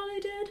as I thought I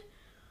did.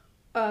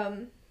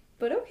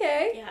 But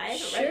okay. Yeah, I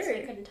haven't read it, so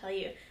I couldn't tell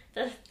you.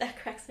 That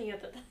cracks me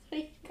up that that's what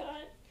you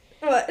got.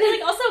 What? And,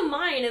 like, also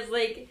mine is,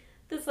 like,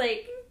 this,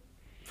 like,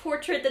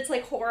 portrait that's,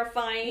 like,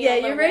 horrifying. Yeah,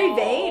 you're very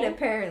vain,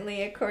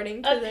 apparently,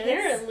 according to this.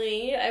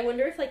 Apparently. I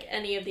wonder if, like,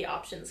 any of the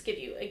options give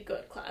you a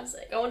good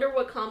classic. I wonder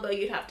what combo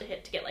you'd have to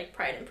hit to get, like,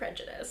 Pride and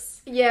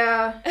Prejudice.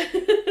 Yeah.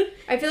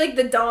 I feel like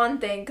the dawn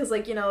thing, because,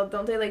 like, you know,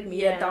 don't they, like,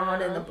 meet at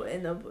dawn in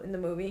the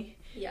movie?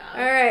 Yeah.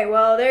 Alright,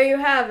 well, there you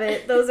have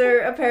it. Those are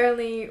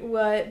apparently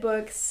what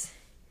books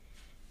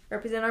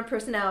represent our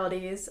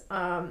personalities.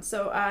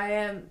 So I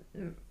am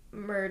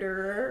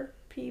murderer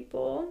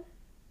people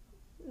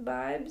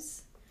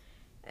vibes.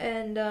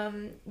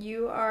 And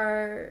you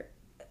are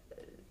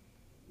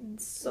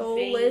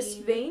soulless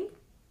vain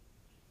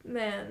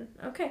man.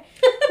 Okay.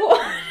 Cool.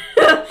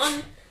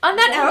 on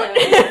that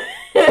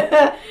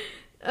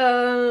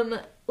note,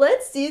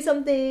 let's do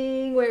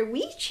something where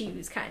we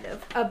choose kind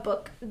of a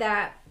book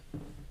that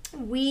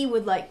we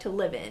would like to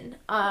live in.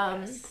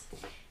 Yes.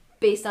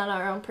 Based on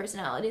our own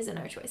personalities and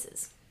our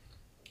choices.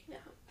 Yeah.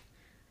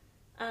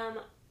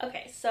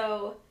 Okay,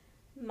 so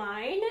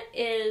mine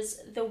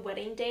is The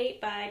Wedding Date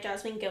by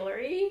Jasmine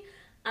Guillory.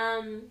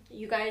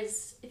 You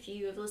guys, if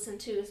you have listened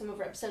to some of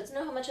our episodes,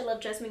 know how much I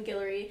love Jasmine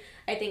Guillory.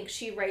 I think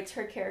she writes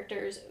her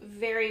characters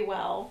very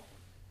well,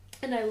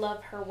 and I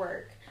love her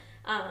work.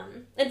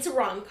 It's a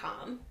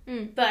rom-com,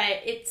 but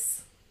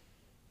it's,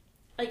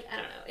 like, I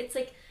don't know, it's,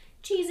 like,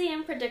 cheesy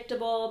and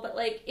predictable, but,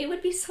 like, it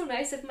would be so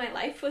nice if my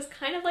life was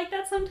kind of like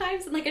that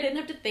sometimes, and, like, I didn't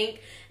have to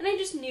think, and I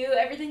just knew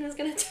everything was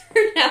gonna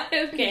turn out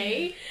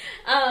okay.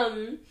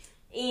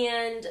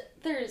 And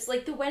there's,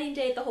 like, the wedding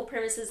date, the whole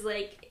premise is,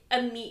 like,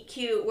 a meet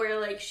cute where,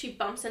 like, she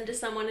bumps into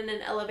someone in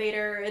an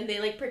elevator, and they,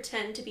 like,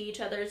 pretend to be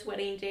each other's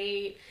wedding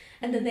date,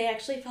 and then they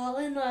actually fall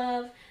in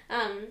love.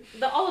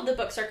 All of the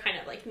books are kind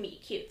of, like,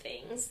 meet cute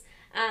things.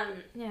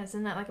 Yeah,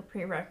 isn't that like a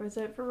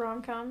prerequisite for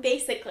rom-com?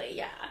 Basically,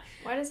 yeah.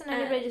 Why doesn't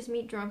everybody just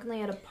meet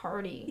drunkenly at a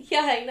party?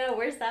 Yeah, I know.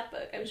 Where's that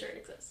book? I'm sure it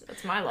exists.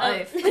 That's my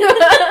life.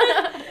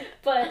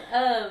 But,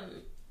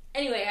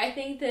 anyway, I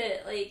think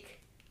that,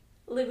 like,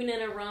 living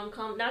in a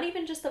rom-com, not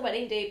even just the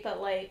wedding date,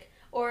 but, like,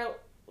 or,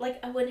 like,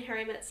 a When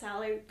Harry Met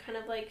Sally kind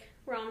of, like,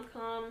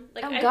 rom-com.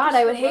 Like, oh, God,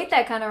 I would hate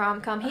that kind of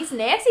rom-com. He's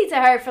nasty to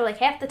her for, like,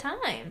 half the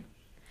time.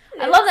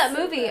 I love that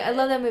movie. I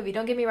love that movie.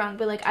 Don't get me wrong,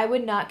 but, like, I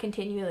would not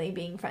continually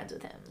being friends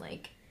with him.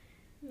 Like,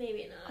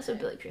 Maybe not. Also,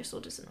 Billy Crystal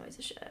just annoys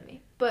the shit out of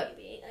me. But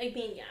maybe. I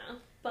mean, yeah.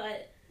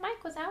 But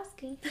Mike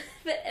Wazowski.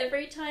 but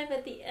every time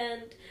at the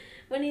end,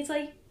 when he's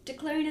like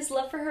declaring his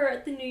love for her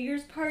at the New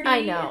Year's party,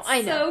 I know.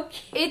 it's so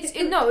cute.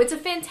 It's a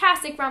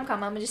fantastic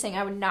rom-com. I'm just saying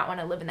I would not want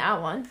to live in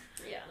that one.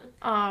 Yeah.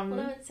 Well,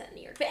 no, it's set in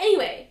New York. But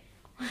anyway,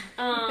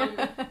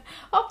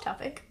 off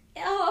topic.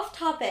 Off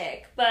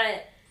topic,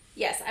 but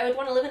yes, I would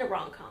want to live in a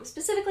rom-com,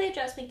 specifically a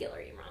Jasmine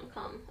Guillory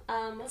rom-com.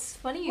 It's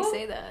funny you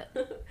say that.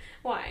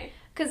 Why?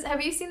 Because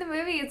have you seen the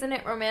movie? Isn't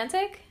it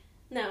romantic?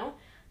 No.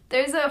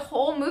 There's a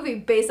whole movie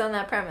based on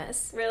that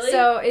premise. Really?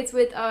 So it's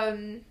with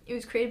it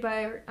was created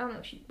by, I don't know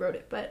if she wrote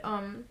it, but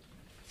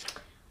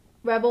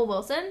Rebel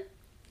Wilson.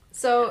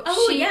 So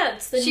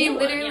it's the she new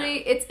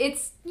literally one, yeah.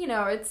 it's you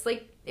know, it's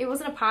like it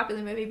wasn't a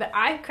popular movie, but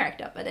I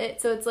cracked up at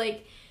it. So it's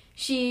like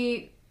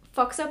she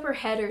fucks up her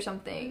head or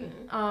something.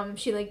 Mm-hmm.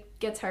 She like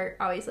gets hurt,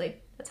 obviously.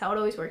 That's how it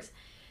always works.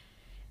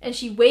 And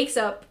she wakes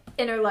up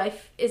and her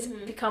life is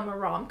become a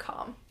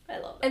rom-com. I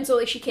love that. And so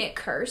like she can't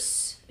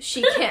curse.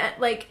 She can't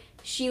like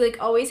she like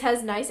always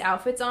has nice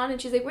outfits on,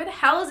 and she's like, where the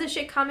hell is this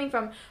shit coming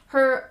from?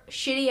 Her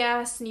shitty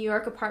ass New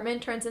York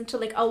apartment turns into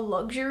like a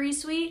luxury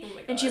suite,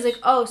 and she's like,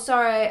 oh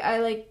sorry,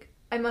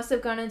 I must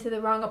have gone into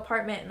the wrong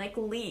apartment, and like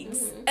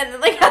leaves, and then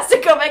like has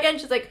to go back in.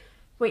 She's like,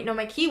 wait, no,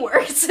 my key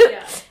works.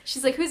 Yeah.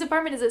 She's like, whose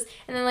apartment is this?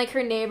 And then like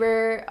her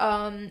neighbor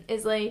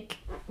is like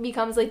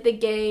becomes like the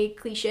gay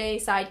cliche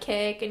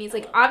sidekick, and he's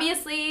like,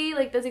 obviously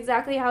like that's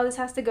exactly how this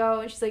has to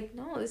go, and she's like,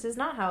 no, this is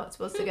not how it's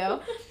supposed to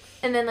go.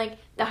 And then like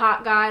the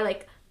hot guy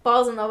like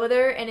falls in love with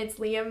her, and it's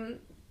Liam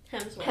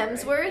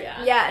Hemsworth. Right?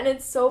 Yeah, and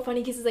it's so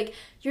funny because he's like,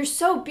 you're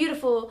so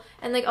beautiful,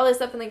 and like all this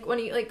stuff, and like when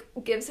he like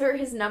gives her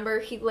his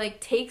number, he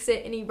like takes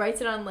it and he writes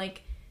it on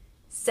like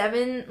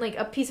 7 like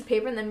a piece of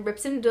paper, and then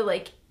rips it into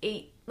like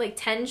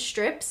 10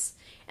 strips,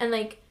 and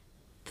like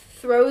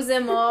throws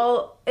them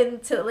all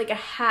into like a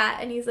hat,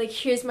 and he's like,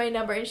 here's my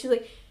number, and she's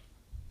like,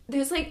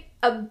 there's like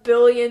a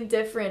billion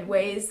different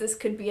ways this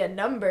could be a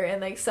number, and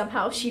like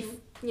somehow she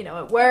you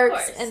know, it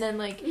works, and then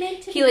like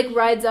he like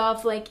rides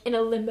off like in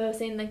a limo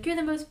saying like, you're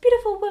the most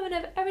beautiful woman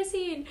I've ever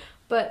seen.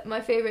 But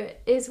my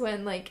favorite is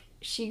when like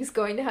she's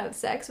going to have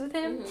sex with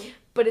him,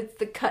 but it's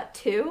the cut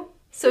too,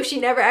 so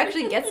she never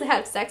actually gets to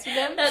have sex with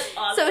him. That's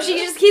awesome. So she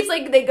just keeps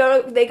like they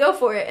go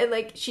for it, and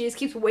like she just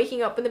keeps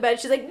waking up in the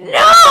bed. She's like, no.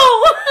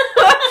 I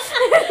love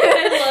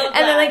that.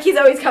 And then like he's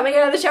always coming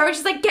out of the shower, and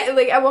she's like,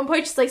 like at one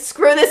point she's like,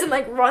 screw this, and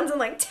like runs and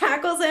like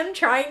tackles him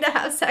trying to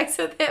have sex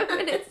with him,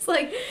 and it's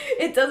like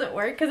it doesn't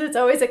work because it's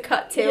always a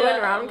cut too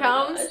in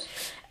rom-coms.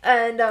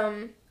 And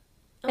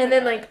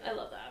then like I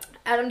love that.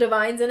 Adam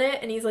Devine's in it,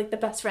 and he's like the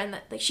best friend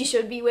that like she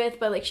should be with,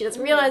 but like she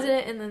doesn't realize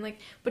it, and then like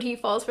but he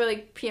falls for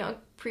like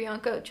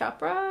Priyanka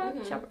Chopra.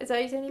 Chopra, is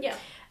that his name? Yeah.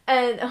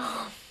 And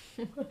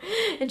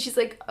and she's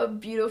like a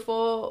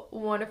beautiful,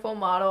 wonderful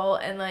model,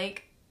 and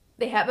like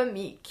they have a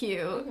meet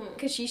cute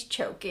because she's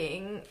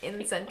choking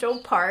in Central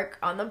Park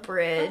on the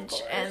bridge,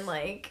 and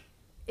like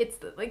it's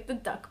the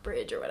duck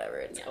bridge or whatever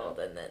it's called,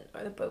 and then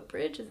or the boat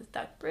bridge. Is it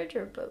duck bridge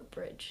or boat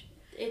bridge?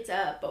 It's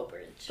a boat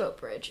bridge. Boat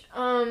bridge.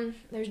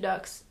 There's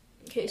ducks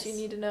in case you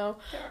need to know.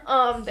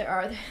 They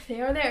are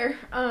there.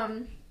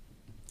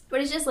 But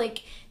it's just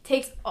like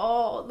takes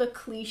all the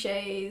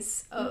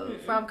cliches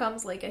of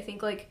rom-coms. Like I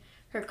think like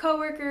her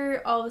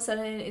coworker all of a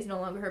sudden is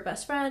no longer her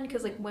best friend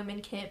because like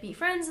women can't be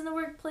friends in the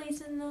workplace,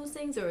 and those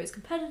things are always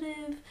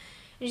competitive. And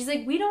she's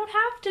like, we don't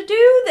have to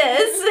do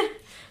this.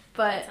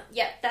 But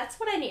yeah, that's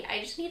what I need.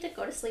 I just need to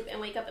go to sleep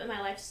and wake up and my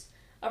life's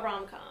a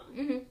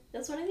rom-com.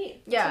 That's what I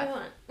need. That's what I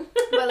want.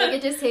 But like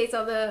it just takes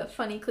all the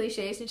funny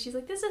cliches, and she's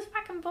like, this is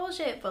fucking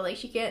bullshit, but like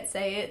she can't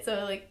say it,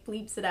 so like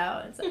bleeps it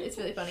out, and so it's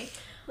really funny.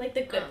 Like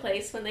The Good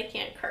Place when they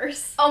can't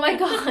curse. Oh my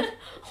god.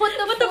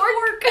 What the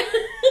fork?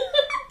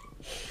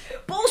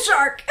 Bull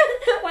shark.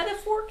 Why the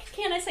fork?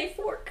 Can't I say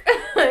fork?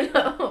 I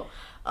know. Oh,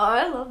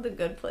 I love The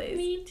Good Place.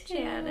 Me too.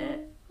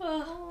 Janet.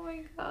 Oh my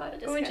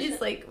god.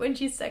 When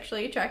she's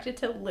sexually attracted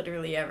to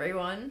literally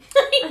everyone.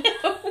 I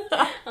know.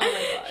 Oh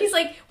my god. She's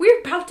like, we're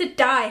about to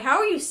die. How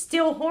are you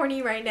still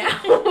horny right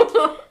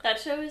now? That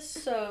show is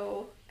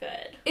so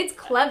good. It's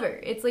clever.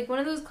 It's like one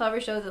of those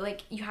clever shows that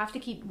like you have to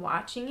keep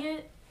watching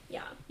it.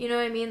 Yeah. You know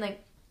what I mean?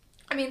 Like,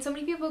 I mean, so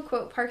many people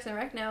quote Parks and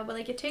Rec now, but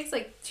like it takes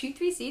like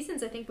 2-3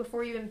 seasons, I think,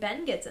 before even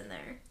Ben gets in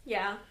there.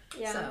 Yeah.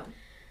 Yeah. So,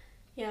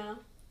 yeah.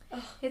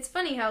 Ugh. It's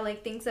funny how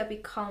like things that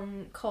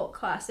become cult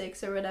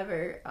classics or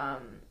whatever,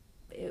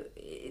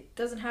 it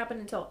doesn't happen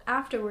until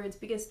afterwards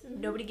because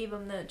nobody gave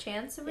them the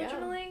chance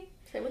originally.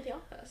 Yeah. Same with The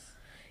Office.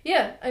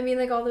 Yeah, I mean,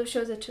 like all those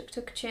shows that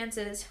took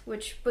chances,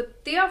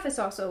 but The Office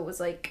also was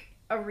like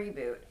a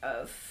reboot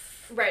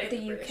of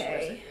the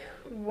UK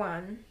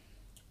one,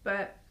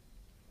 but.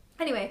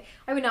 Anyway,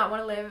 I would not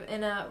want to live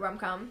in a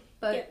rom-com,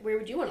 but... Yeah, where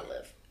would you want to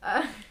live?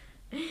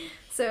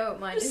 So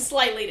mine is...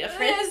 Slightly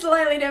different. It's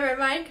slightly different.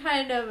 Mine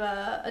kind of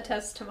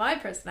attests to my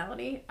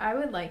personality. I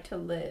would like to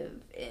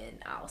live in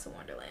Alice in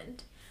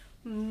Wonderland.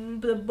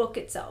 The book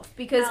itself,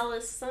 because...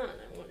 Alice in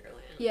Wonderland.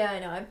 Yeah, I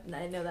know.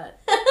 I know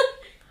that.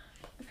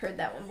 I've heard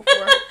that one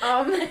before.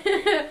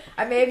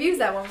 I may have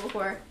used that one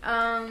before.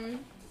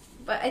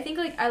 But I think,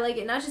 like, I like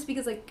it not just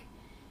because, like,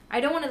 I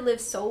don't want to live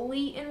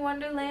solely in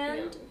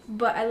Wonderland,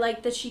 but I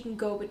like that she can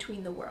go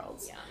between the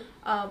worlds.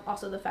 Yeah.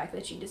 Also the fact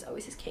that she just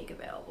always has cake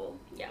available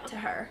Yeah. to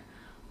her,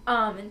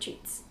 and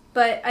treats.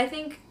 But I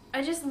think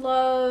I just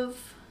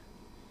love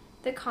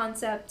the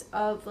concept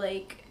of,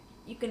 like,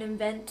 you can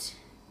invent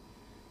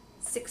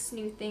 6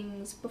 new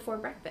things before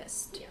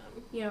breakfast. Yeah.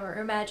 You know, or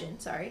imagine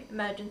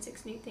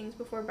 6 new things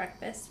before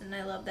breakfast, and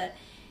I love that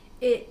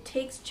it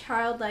takes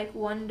childlike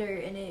wonder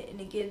in it, and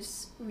it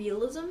gives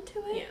realism to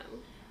it. Yeah.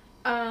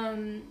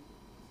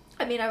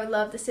 I mean, I would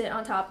love to sit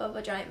on top of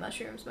a giant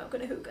mushroom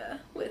smoking a hookah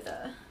with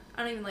I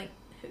don't even like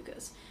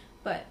hookahs,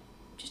 but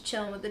just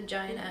chilling with a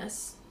giant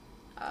ass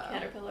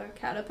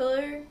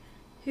caterpillar.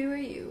 Who are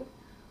you?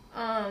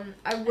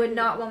 I would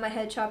not want my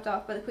head chopped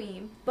off by the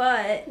queen,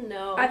 but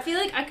no, I feel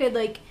like I could,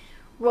 like,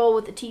 roll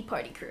with the Tea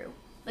Party crew.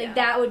 Like, Yeah.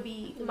 that would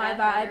be The my Mad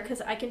vibe, Hatter.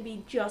 because I can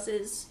be just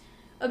as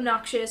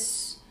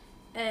obnoxious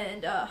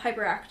and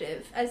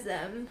hyperactive as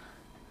them.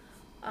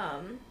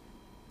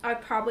 I'd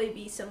probably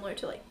be similar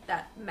to, like,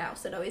 that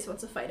mouse that always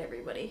wants to fight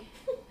everybody.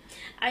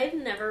 I've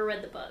never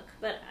read the book,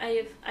 but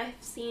I've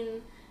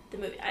seen the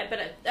movie. I've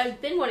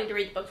been wanting to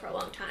read the book for a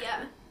long time.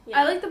 Yeah.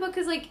 I like the book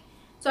because, like,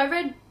 so I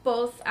read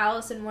both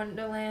Alice in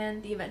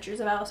Wonderland, The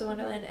Adventures of Alice in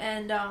Wonderland,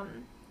 and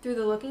Through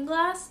the Looking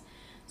Glass.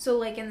 So,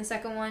 like, in the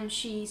second one,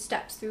 she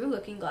steps through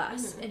Looking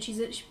Glass, and she's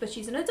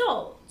an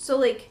adult. So,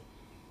 like,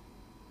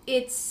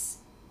 it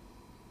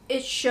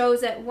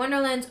shows that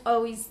Wonderland's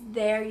always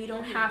there. You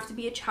don't have to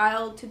be a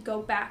child to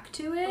go back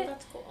to it. Oh,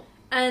 that's cool.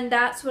 And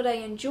that's what I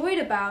enjoyed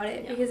about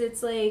it, because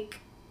it's,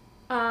 like,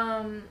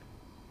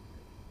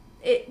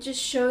 it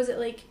just shows that,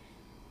 like,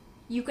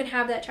 you can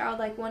have that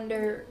childlike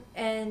wonder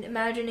and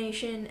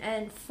imagination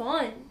and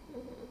fun,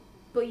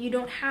 but you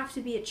don't have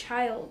to be a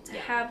child to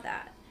have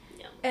that.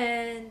 Yeah.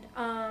 And,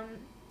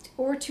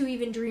 or to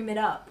even dream it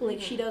up, like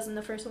she does in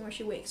the first one where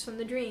she wakes from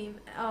the dream.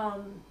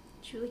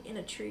 She was, like, in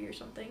a tree or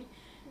something.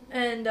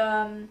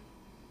 And,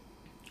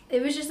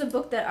 it was just a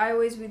book that I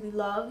always really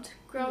loved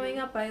growing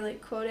up. I,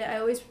 like, quote it. I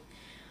don't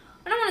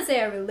want to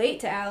say I relate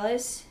to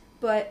Alice,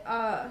 but,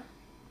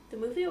 The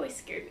movie always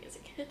scared me as a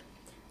kid.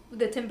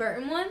 the Tim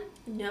Burton one?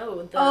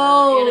 No, the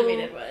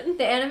animated one.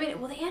 The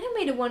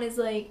animated one is,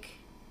 like,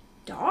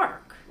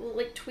 dark. Well,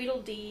 like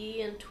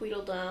Tweedledee and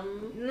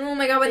Tweedledum. Oh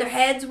my god, when their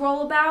heads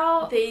roll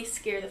about. They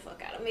scare the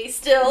fuck out of me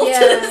still to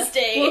this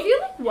day. Well, if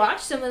you, like, watch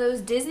some of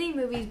those Disney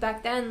movies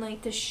back then,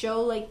 like, to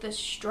show, like, the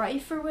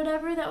strife or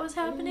whatever that was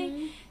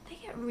happening, they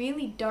get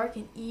really dark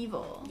and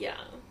evil. Yeah.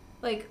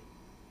 Like,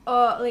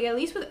 at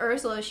least with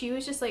Ursula, she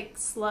was just, like,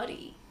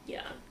 slutty.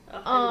 Yeah.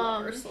 Oh, I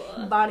love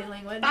Ursula. Body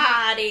language.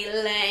 Body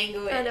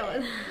language. I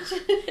know.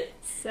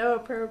 So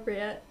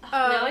appropriate.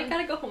 Now I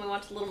gotta go home and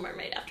watch Little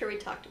Mermaid after we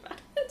talked about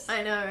it.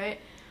 I know, right?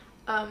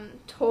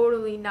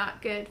 Totally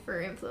not good for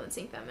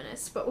influencing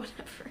feminists, but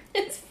whatever.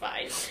 It's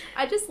fine.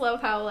 I just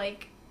love how,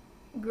 like,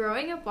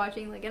 growing up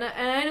watching, like, and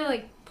I know,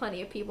 like,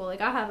 plenty of people,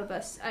 like, I have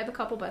a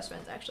couple best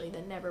friends, actually,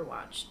 that never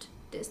watched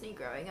Disney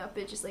growing up.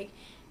 It's just, like,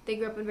 they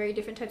grew up in very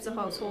different types of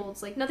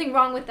households. Like, nothing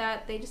wrong with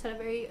that. They just had a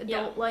very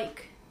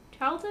adult-like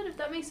childhood, if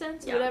that makes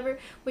sense, or whatever,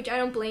 which I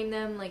don't blame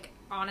them. Like,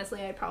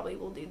 honestly, I probably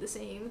will do the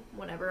same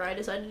whenever I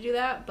decide to do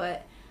that,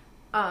 but,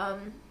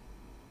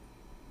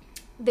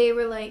 they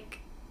were, like,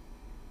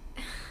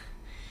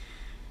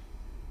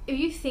 if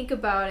you think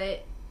about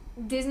it,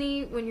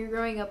 Disney, when you're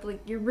growing up,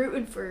 like, you're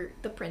rooting for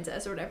the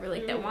princess or whatever,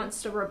 like, that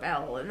wants to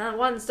rebel and that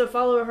wants to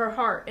follow her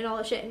heart and all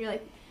that shit, and you're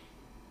like,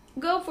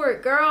 go for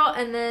it, girl,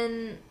 and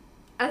then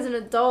as an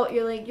adult,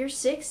 you're like, you're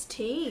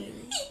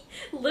 16.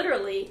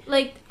 Literally.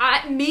 Like,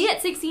 me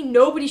at 16,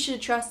 nobody should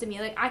have trusted me.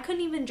 Like, I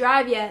couldn't even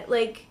drive yet.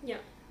 Like,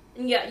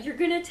 yeah, you're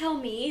gonna tell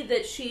me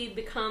that she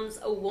becomes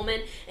a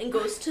woman and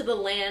goes to the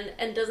land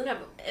and doesn't have...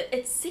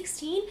 It's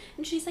 16?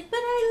 And she's like, but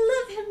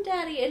I love him,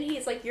 Daddy. And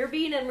he's like, you're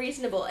being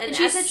unreasonable. And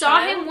she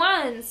saw him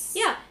once.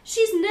 Yeah,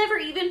 she's never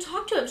even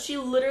talked to him. She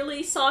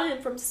literally saw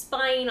him from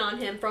spying on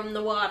him from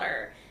the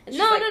water. And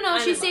No.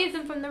 She saved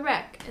him from the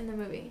wreck in the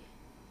movie.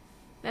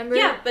 Remember?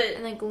 Yeah, but...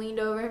 And, like, leaned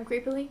over him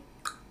creepily.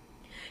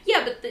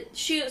 Yeah, but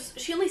she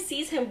only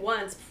sees him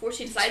once before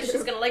she decides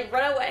she's gonna, like,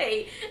 run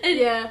away.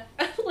 And,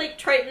 like,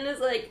 Triton is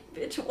like,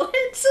 bitch, what?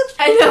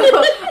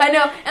 I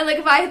know. And, like,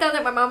 if I had done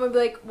that, my mom would be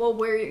like, well,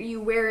 where are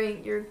you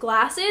wearing your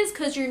glasses?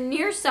 Because you're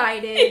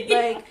nearsighted.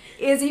 Like,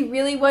 is he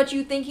really what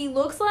you think he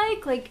looks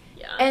like? Like,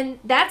 and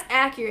that's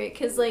accurate.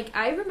 Because, like,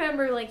 I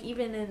remember, like,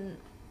 even in,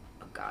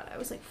 oh, God, I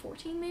was, like,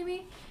 14,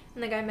 maybe?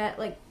 And, like, I met,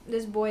 like,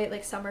 this boy at,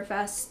 like,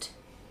 Summerfest.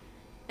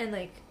 And,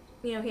 like,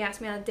 you know, he asked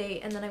me on a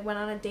date, and then I went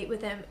on a date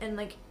with him, and,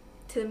 like,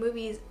 to the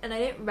movies, and I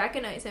didn't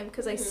recognize him,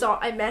 because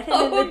I met him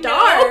in the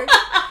dark.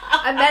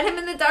 I met him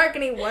in the dark,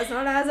 and he was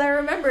not as I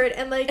remembered,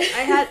 and, like,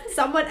 I had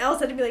someone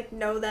else had to be like,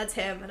 no, that's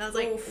him, and I was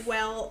like,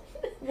 well,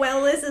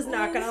 this is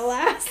not gonna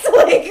last,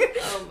 like,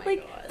 oh my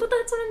like, God. but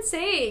that's what I'm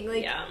saying,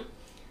 like,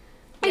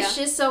 it's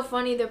just so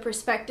funny, the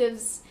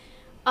perspectives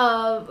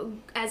of,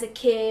 as a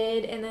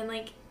kid, and then,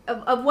 like,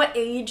 of what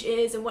age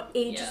is, and what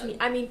ages me,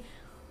 I mean,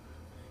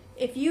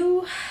 if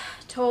you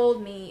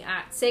told me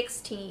at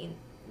 16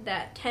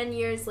 that 10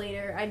 years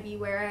later I'd be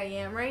where I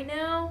am right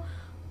now.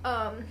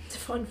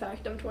 Fun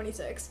fact, I'm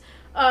 26.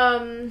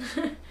 In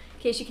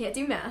case you can't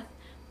do math.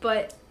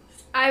 But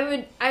I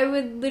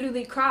would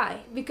literally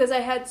cry because I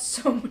had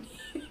so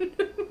many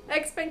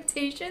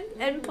expectations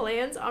and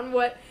plans on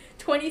what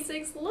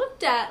 26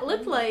 looked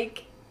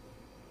like.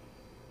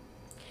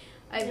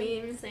 I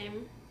mean,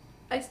 same.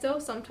 I still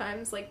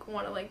sometimes like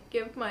want to like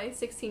give my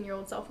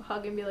 16-year-old self a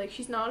hug and be like,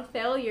 she's not a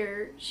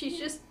failure. She's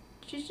just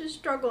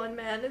struggling,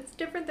 man. It's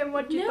different than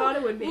what you thought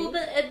it would be. Well,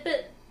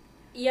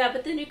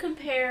 but then you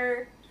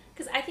compare,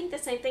 because I think the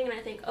same thing, and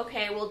I think,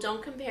 okay, well,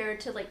 don't compare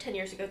to like 10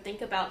 years ago.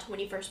 Think about when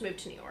you first moved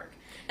to New York,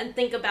 and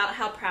think about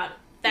how proud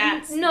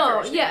that's.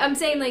 No, yeah, I'm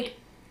saying like,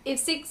 if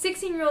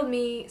 16-year-old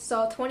me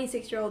saw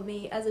 26-year-old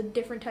me as a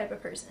different type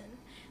of person,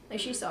 like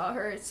she saw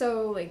her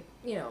so like,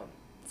 you know,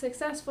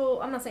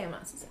 successful. I'm not saying I'm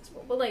not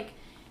successful, but like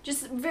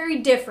just very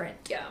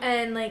different. Yeah.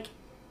 And like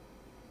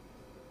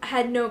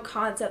had no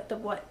concept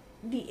of what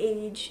the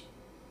age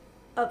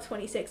of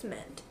 26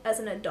 meant as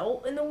an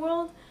adult in the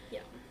world. Yeah.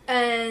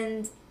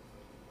 And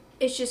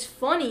it's just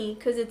funny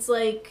because it's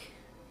like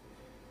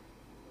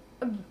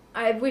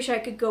I wish I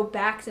could go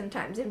back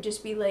sometimes and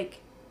just be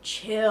like,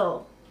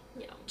 chill.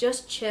 Yeah.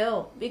 Just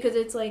chill, because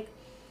it's like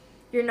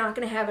you're not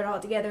going to have it all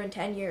together in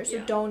 10 years, so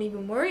don't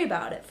even worry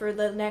about it for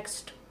the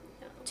next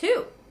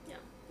 2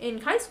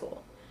 in high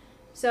school.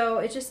 So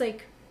it's just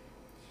like,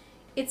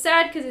 it's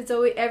sad because it's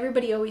always,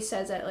 everybody always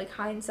says that, like,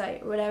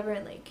 hindsight or whatever,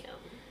 and like,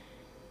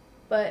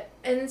 but,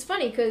 and it's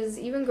funny because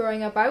even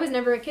growing up, I was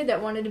never a kid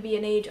that wanted to be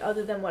an age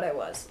other than what I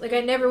was. Like, I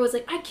never was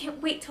like, I can't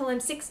wait till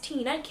I'm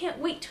 16, I can't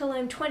wait till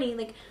I'm 20,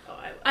 like,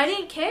 I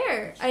didn't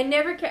care. I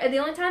never cared. The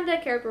only times I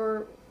cared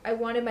were, I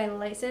wanted my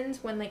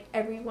license when, like,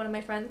 every one of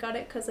my friends got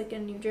it, because, like,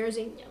 in New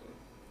Jersey,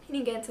 you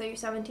didn't get it until you're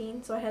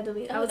 17, so I had to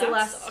leave. Oh, I was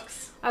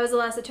the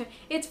last to turn.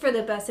 It's for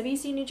the best. Have you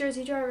seen New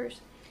Jersey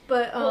drivers?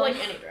 But, well, like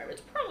any driver,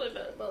 it's probably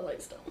better, but,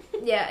 like, still.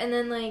 Yeah, and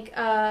then, like,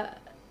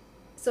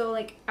 so,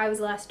 like, I was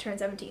the last to turn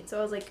 17, so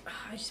I was like,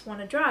 oh, I just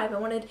want to drive.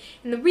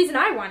 And the reason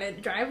I wanted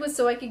to drive was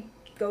so I could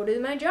go to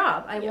my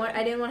job. I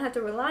didn't want to have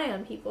to rely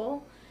on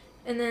people.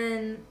 And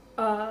then,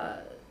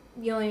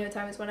 the only other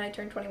time is when I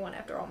turned 21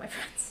 after all my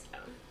friends. Oh,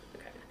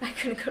 okay. I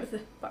couldn't go to the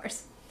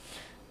bars.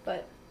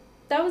 But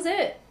that was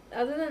it.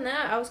 Other than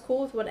that, I was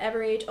cool with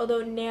whatever age,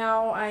 although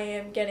now I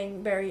am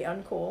getting very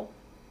uncool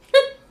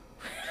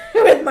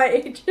with my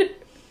age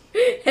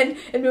and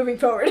moving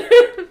forward.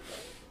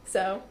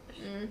 So,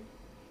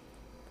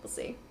 we'll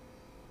see.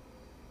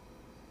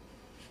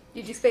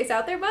 Did you space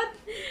out there, bud?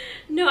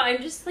 No,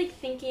 I'm just, like,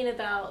 thinking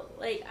about,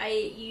 like,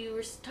 you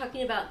were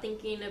talking about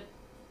thinking of,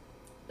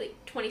 like,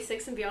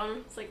 26 and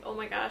beyond. It's like, oh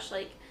my gosh,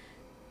 like,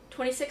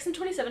 26 and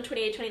 27,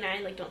 28,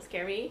 29, like, don't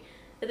scare me.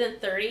 And then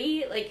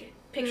 30, like,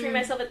 picturing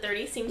myself at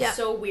 30 seems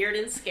so weird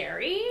and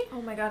scary.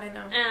 Oh my god, I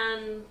know.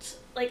 And,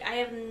 like, I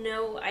have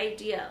no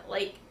idea.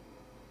 Like,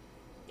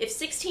 if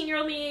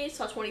 16-year-old me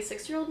saw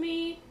 26-year-old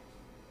me,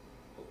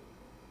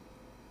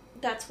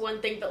 that's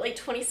one thing. But, like,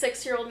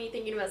 26-year-old me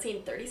thinking about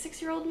seeing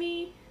 36-year-old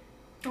me,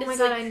 oh my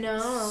god, like, I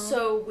know.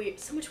 So weird,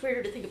 so much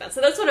weirder to think about.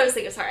 So that's what I was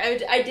thinking.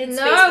 Sorry, I did space.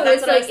 No, that's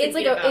it's what I like was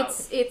thinking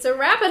about. it's a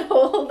rabbit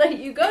hole that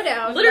you go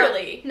down.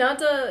 Literally, not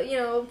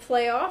to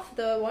play off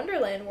the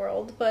Wonderland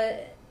world,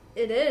 but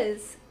it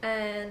is,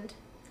 and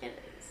it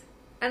is.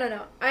 I don't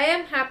know. I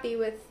am happy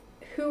with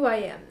who I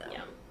am, though.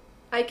 Yeah,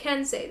 I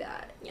can say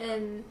that,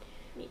 and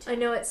me too. I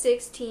know at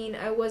 16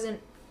 I wasn't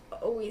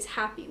always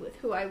happy with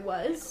who I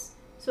was,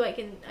 so I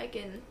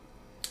can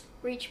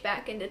reach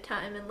back into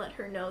time and let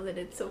her know that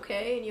it's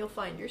okay and you'll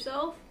find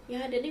yourself. Yeah,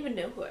 I didn't even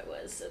know who I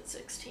was at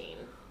 16.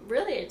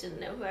 Really, I didn't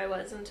know who I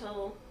was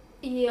until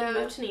I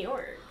moved to New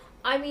York.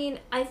 I mean,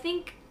 I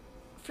think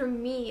for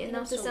me, and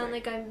not to sound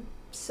like I'm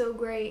so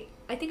great,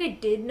 I think I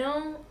did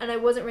know, and I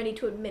wasn't ready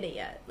to admit it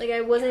yet. Like,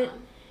 I wasn't,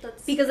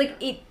 because, like,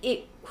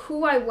 it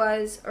who I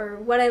was, or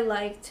what I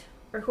liked,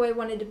 or who I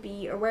wanted to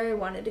be, or where I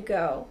wanted to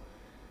go,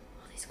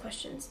 all these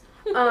questions,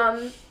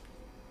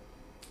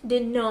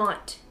 did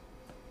not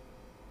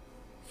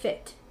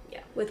fit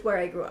with where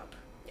I grew up.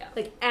 Yeah.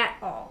 Like, at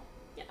all.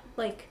 Yeah.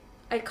 Like,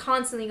 I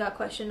constantly got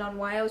questioned on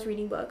why I was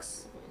reading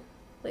books.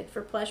 Like,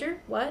 for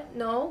pleasure? What?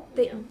 No.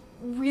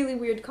 Really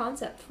weird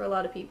concept for a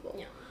lot of people.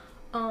 Yeah.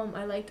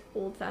 I liked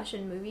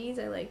old-fashioned movies.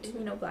 I liked,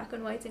 black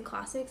and whites and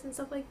classics and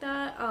stuff like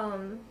that.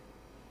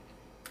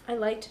 I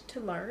liked to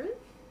learn.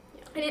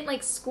 Yeah. I didn't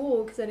like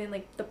school because I didn't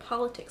like the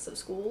politics of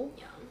school.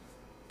 Yeah.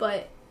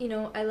 But,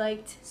 I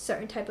liked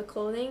certain type of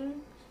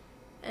clothing,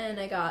 and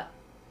I got,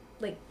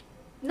 like,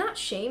 not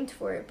shamed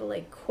for it, but,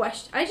 like,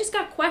 I just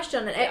got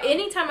questioned. And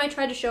anytime I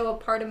tried to show a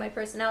part of my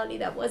personality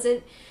that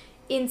wasn't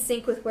in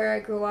sync with where I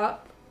grew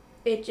up,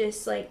 it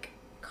just, like,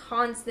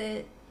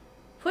 constant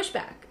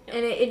pushback. Yeah.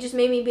 And it just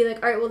made me be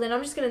like, all right, well, then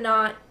I'm just going to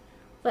not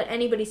let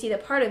anybody see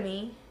that part of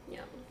me.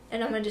 Yeah.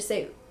 And I'm going to just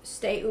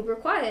stay uber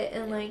quiet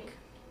and, like,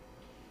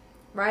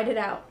 ride it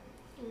out.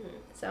 Mm-hmm.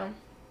 So,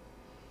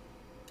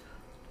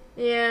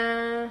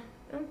 yeah.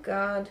 Oh,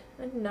 God.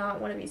 I do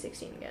not want to be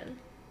 16 again.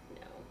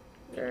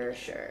 For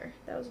sure.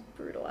 That was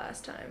brutal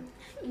last time.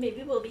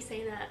 Maybe we'll be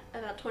saying that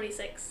about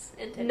 26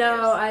 in 10 No,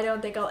 years. I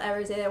don't think I'll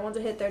ever say that. Once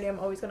I hit 30, I'm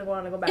always going to go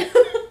on and go back.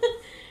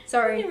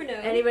 Sorry. You never know.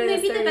 Anybody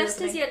Maybe that's 30 the best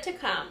listening. is yet to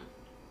come.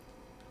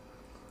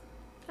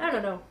 I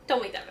don't know.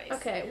 Don't make that face.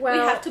 Okay, well, we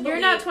have to you're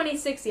not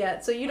 26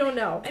 yet, so you don't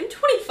know. I'm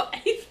 25.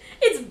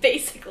 It's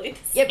basically the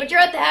same. Yeah, but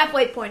you're at the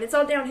halfway point. It's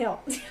all downhill.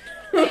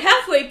 The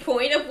halfway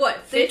point of what?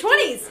 Your 50?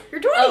 20s.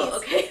 Your 20s. Oh,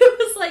 okay. It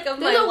was like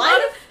of There's my a life.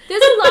 lot of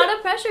there's a lot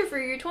of pressure for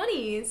your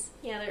 20s.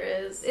 Yeah, there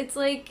is. It's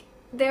like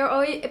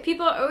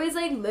people are always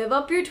like live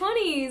up your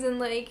 20s and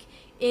like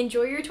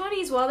enjoy your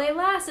 20s while they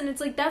last, and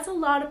it's like that's a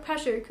lot of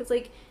pressure because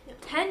like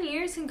 10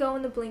 years can go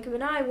in the blink of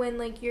an eye when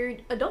like you're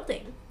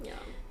adulting. Yeah.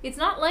 It's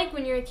not like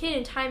when you're a kid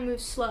and time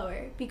moves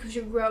slower because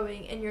you're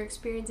growing and you're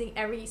experiencing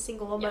every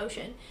single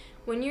emotion.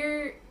 When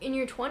you're in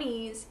your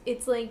 20s,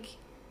 it's like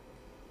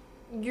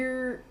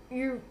you're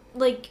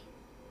like,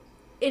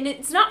 and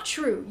it's not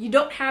true. You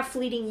don't have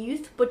fleeting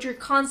youth, but you're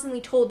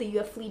constantly told that you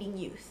have fleeting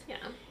youth. Yeah.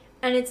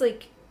 And it's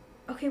like,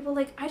 okay, well,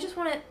 like, I just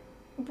want to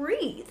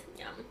breathe.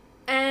 Yeah.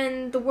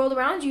 And the world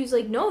around you is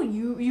like, no,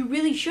 you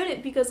really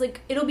shouldn't because,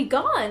 like, it'll be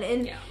gone.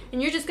 And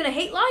you're just going to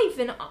hate life.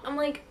 And I'm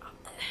like,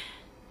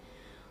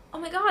 oh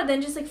my God,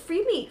 then just, like,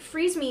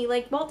 freeze me,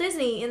 like Walt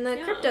Disney in the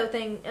crypto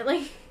thing. And,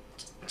 like,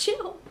 just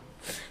chill.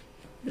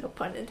 No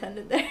pun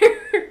intended there.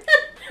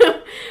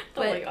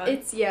 But oh my God.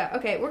 it's,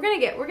 okay, we're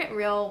getting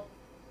real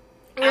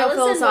Alice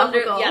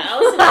philosophical.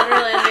 Alice in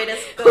Wonderland made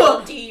us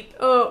go deep.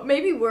 Oh,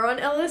 maybe we're on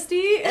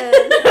LSD and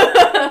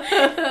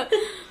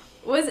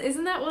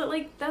isn't that what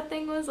like that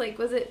thing was? Like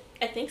was it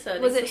I think so.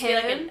 Was it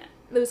him? Like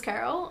Lewis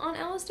Carroll on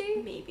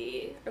LSD?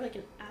 maybe. Or like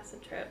an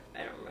acid trip. I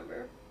don't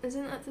remember.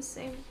 Isn't that the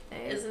same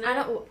thing? Isn't it? I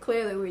don't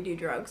clearly we do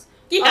drugs.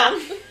 Yeah.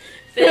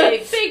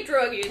 big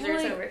drug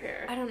users like, over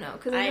here. I don't know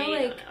cuz I know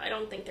like don't know. I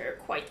don't think they're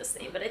quite the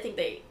same, but I think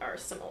they are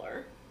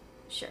similar.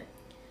 Sure.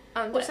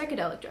 They're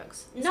psychedelic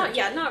drugs.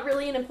 Not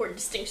really an important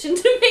distinction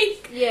to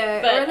make.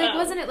 Yeah, but, or like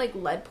wasn't it like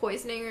lead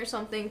poisoning or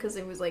something because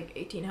it was like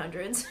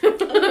 1800s?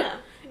 Oh yeah.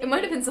 It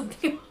might have been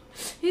something.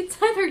 It's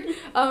either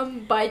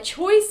by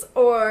choice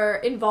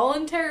or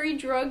involuntary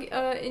drug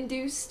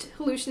induced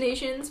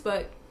hallucinations,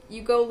 but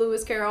you go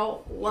Lewis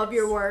Carroll, love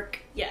your work.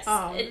 Yes.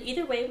 And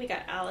either way, we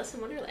got Alice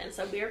in Wonderland,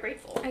 so we are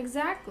grateful.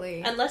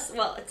 Exactly. Unless,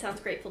 well, it sounds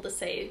grateful to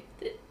say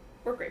that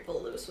we're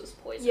grateful Lewis was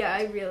poisoned. Yeah,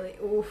 I really.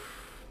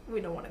 Oof. We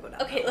don't want to go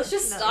down. Okay, let's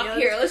just stop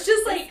here. Let's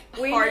just like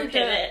hard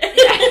pivot.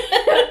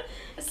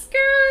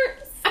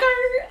 Skirt.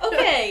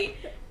 Okay.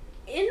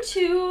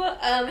 Into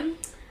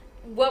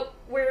what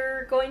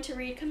we're going to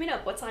read coming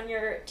up. What's on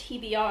your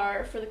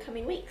TBR for the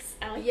coming weeks,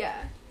 Allie?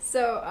 Yeah.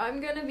 So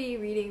I'm gonna be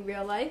reading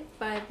Real Life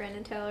by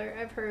Brandon Taylor.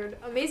 I've heard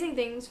amazing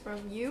things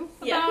from you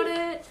about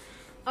it.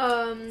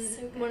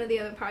 One of the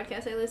other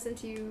podcasts I listened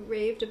to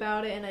raved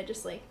about it, and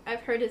I've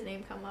heard his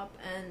name come up,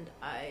 and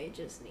I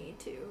just need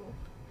to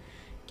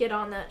get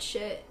on that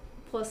shit.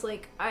 Plus,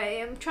 like, I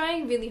am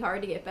trying really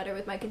hard to get better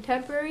with my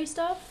contemporary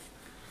stuff.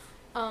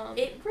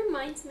 It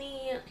reminds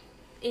me,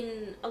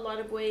 in a lot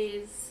of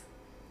ways,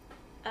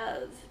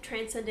 of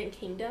Transcendent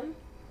Kingdom,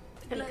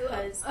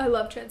 because I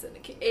love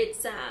Transcendent Kingdom.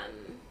 It's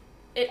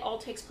it all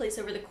takes place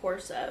over the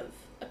course of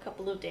a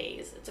couple of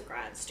days. It's a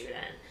grad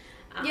student.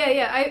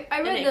 I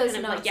read those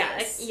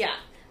synopsis.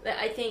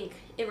 I think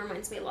it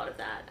reminds me a lot of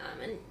that,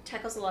 and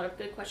tackles a lot of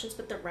good questions.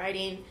 But the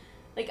writing,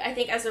 like, I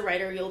think as a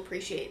writer you'll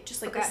appreciate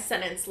just like the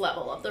sentence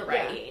level of the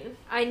writing.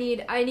 Yeah.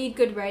 I need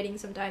good writing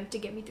sometimes to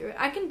get me through it.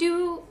 I can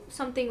do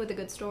something with a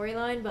good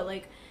storyline, but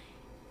like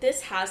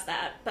this has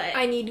that, but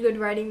I need good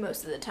writing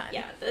most of the time.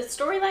 Yeah, the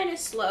storyline is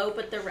slow,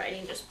 but the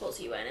writing just pulls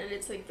you in, and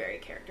it's like very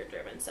character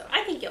driven. So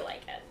I think you'll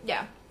like it.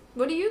 Yeah.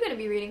 What are you going to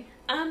be reading?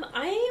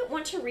 I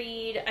want to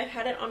read, I've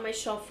had it on my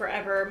shelf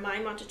forever, My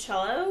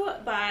Monticello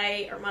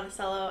or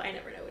Monticello, I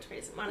never know which way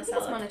it is. Monticello.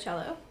 I think it's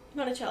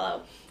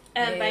Monticello.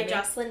 By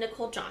Jocelyn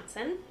Nicole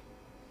Johnson.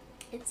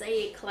 It's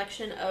a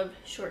collection of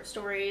short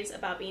stories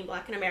about being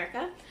Black in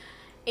America.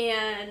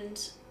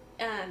 And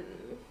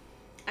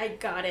I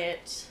got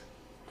it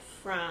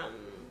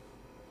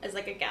as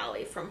like a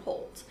galley from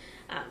Holt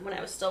when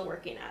I was still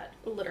working at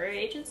a literary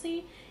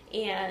agency.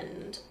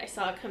 And I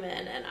saw it come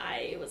in, and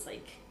I was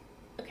like,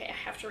 okay, I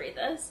have to read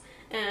this.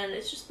 And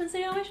it's just been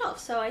sitting on my shelf.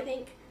 So I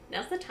think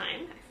now's the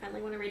time. I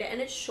finally want to read it. And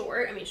it's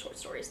short. I mean, short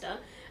story stuff.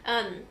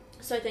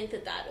 So I think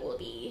that will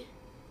be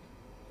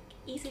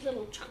easy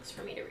little chunks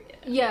for me to read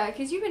it. Yeah,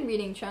 because you've been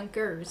reading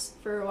chunkers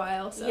for a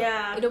while. So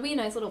yeah. It'll be a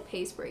nice little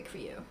pace break for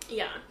you.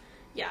 Yeah,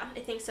 I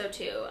think so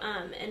too.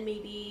 And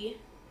maybe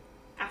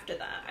after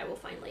that, I will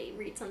finally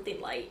read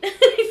something light.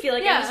 I feel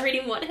like I'm just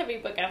reading one heavy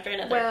book after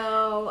another.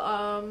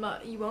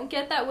 Well, you won't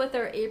get that with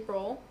our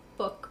April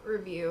book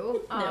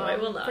review. No, I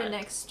will not. For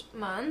next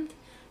month.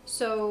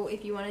 So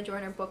if you want to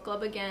join our book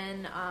club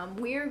again,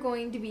 we're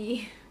going to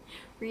be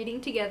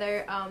reading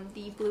together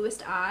The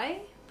Bluest Eye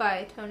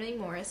by Toni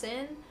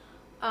Morrison.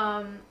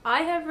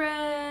 I have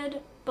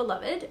read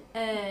Beloved,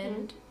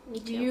 and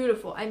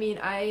beautiful. I mean,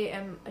 I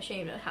am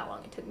ashamed of how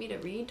long it took me to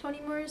read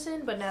Toni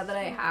Morrison, but now that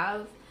I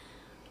have,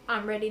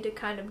 I'm ready to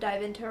kind of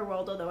dive into her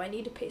world, although I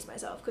need to pace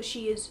myself because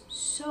she is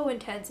so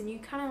intense, and you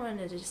kind of want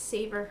to just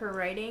savor her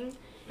writing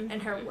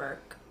and her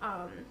work.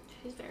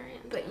 She's very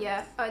intense. But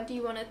yeah, do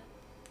you want to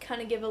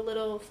kind of give a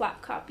little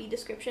flat copy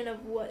description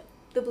of what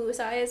The Bluest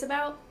Eye is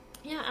about?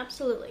 Yeah,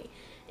 absolutely.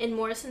 In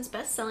Morrison's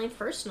best-selling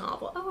first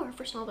novel, her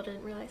first novel, I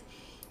didn't realize,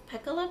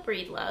 Pecola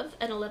Breedlove,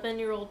 an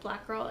 11-year-old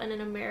black girl in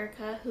an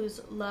America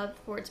whose love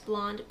for its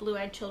blonde,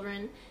 blue-eyed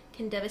children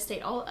can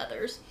devastate all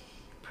others,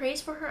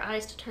 prays for her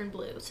eyes to turn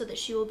blue so that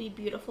she will be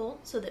beautiful,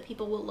 so that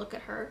people will look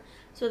at her,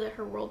 so that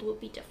her world will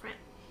be different.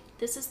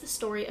 This is the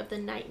story of the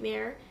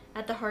nightmare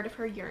at the heart of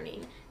her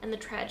yearning and the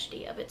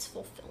tragedy of its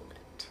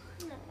fulfillment.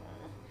 Aww.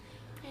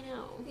 I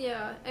know.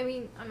 Yeah, I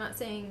mean, I'm not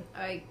saying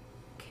I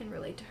can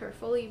relate to her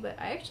fully, but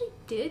I actually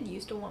did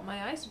used to want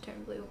my eyes to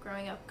turn blue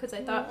growing up because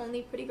I thought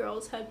only pretty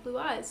girls had blue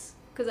eyes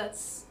because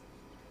that's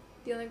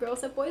the only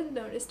girls that boys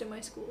noticed in my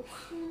school.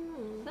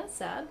 That's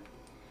sad.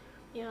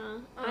 Yeah,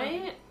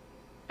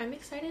 I'm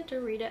excited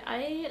to read it.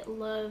 I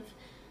love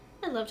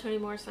Toni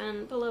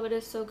Morrison. Beloved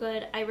is so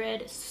good. I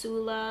read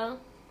Sula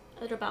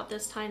at about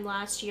this time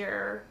last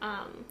year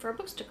for a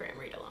Bookstagram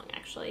read along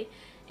actually,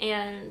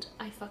 and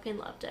I fucking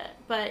loved it.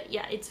 But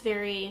yeah, it's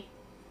very,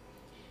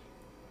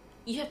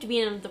 you have to be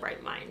in the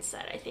right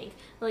mindset, I think.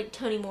 Like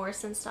Toni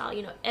Morrison style,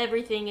 you know,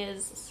 everything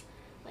is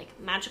like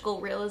magical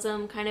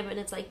realism kind of, and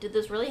it's like, did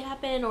this really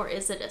happen or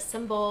is it a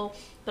symbol?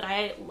 But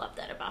I love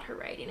that about her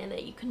writing, and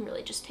that you can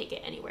really just take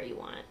it anywhere you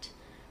want.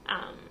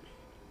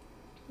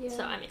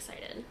 So I'm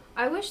excited.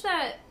 I wish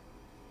that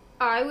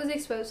I was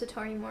exposed to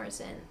Toni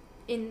Morrison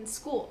in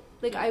school.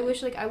 Like, I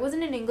wish, like, I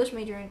wasn't an English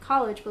major in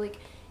college, but, like,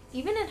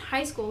 even in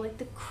high school, like,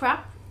 the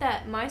crap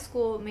that my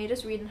school made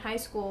us read in high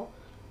school,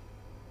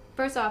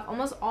 first off,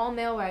 almost all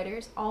male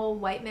writers, all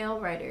white male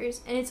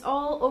writers, and it's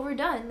all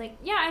overdone. Like,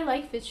 yeah, I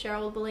like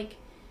Fitzgerald, but, like,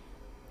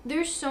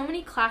 there's so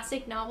many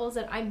classic novels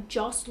that I'm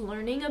just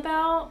learning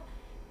about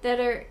that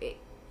are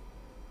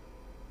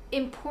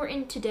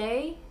important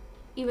today,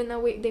 even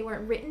though they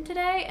weren't written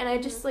today, and I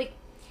just, like,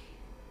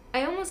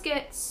 I almost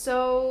get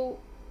so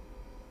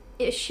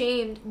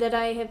ashamed that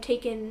I have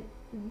taken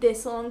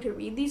this long to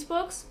read these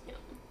books,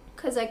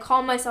 because I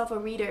call myself a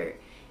reader,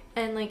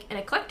 and, like, an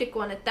eclectic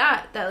one at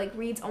that like,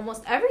 reads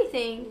almost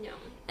everything,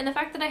 and the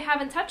fact that I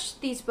haven't touched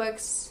these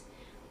books,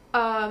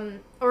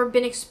 or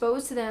been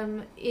exposed to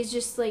them is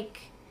just,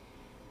 like,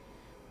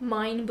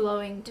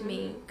 mind-blowing to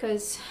me,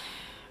 because,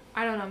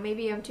 I don't know,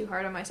 maybe I'm too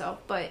hard on myself,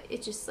 but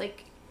it's just,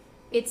 like,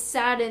 it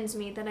saddens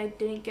me that I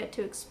didn't get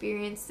to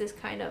experience this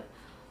kind of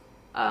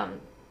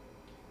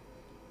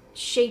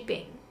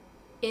shaping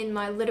in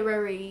my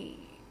literary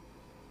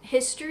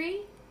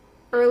history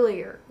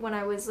earlier, when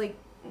I was, like,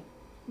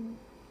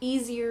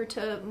 easier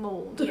to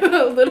mold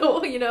a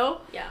little, you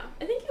know? Yeah.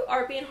 I think you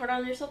are being hard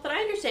on yourself, but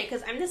I understand,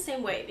 because I'm the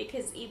same way,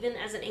 because even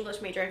as an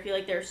English major, I feel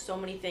like there's so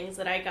many things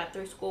that I got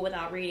through school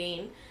without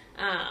reading.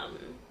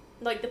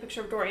 Like The Picture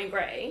of Dorian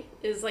Gray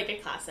is, like, a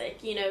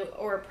classic, you know,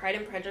 or Pride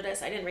and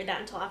Prejudice. I didn't read that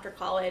until after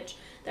college.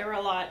 There were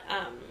a lot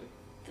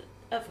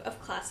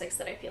of classics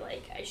that I feel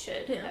like I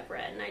should have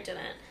read, and I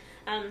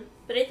didn't.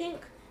 But I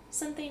think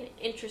something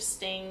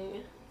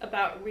interesting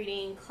about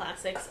reading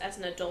classics as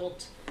an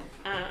adult,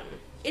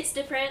 it's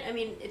different. I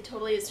mean, it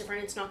totally is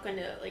different. It's not going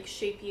to, like,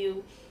 shape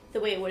you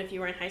the way it would if you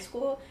were in high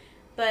school.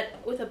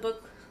 But with a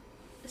book,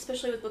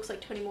 especially with books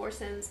like Toni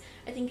Morrison's,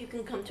 I think you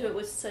can come to it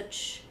with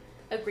such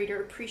a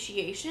greater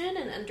appreciation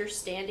and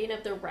understanding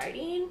of the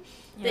writing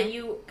that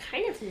you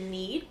kind of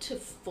need to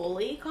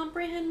fully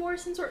comprehend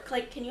Morrison's work.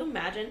 Like, can you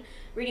imagine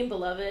reading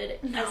Beloved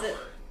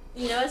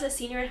as a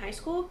senior in high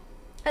school?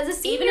 As a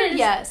senior,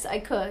 yes, I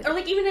could. Or,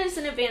 like, even as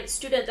an advanced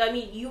student, I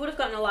mean, you would have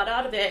gotten a lot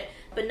out of it,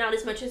 but not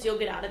as much as you'll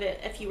get out of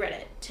it if you read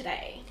it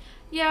today.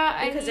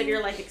 Yeah, because of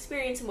your life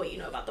experience and what you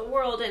know about the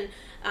world and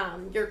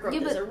your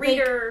growth as a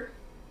reader.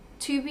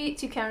 Like,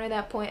 to counter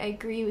that point, I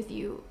agree with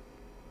you.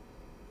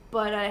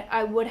 But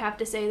I would have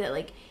to say that,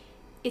 like,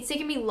 it's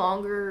taken me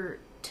longer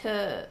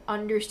to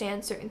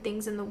understand certain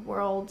things in the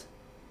world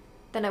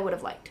than I would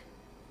have liked.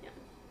 Yeah.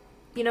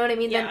 You know what I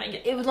mean? Yeah, I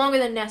get that. It was longer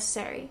than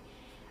necessary.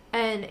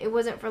 And it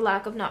wasn't for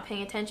lack of not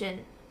paying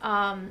attention.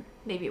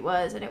 Maybe it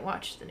was. I didn't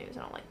watch the news.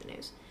 I don't like the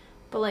news.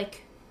 But,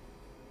 like,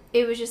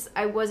 it was just,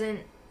 I wasn't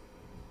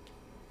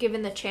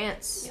given the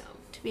chance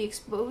to be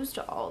exposed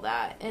to all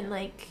that. And,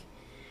 like,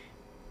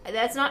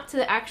 that's not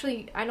to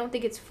actually, I don't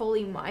think it's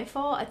fully my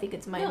fault. I think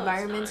it's my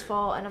environment's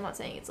fault, and I'm not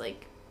saying it's,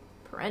 like,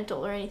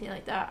 parental or anything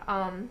like that.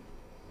 I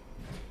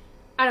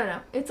don't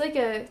know. It's like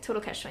a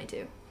total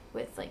catch-22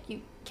 with, like,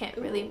 you can't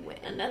really win.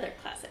 Another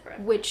classic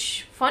reference.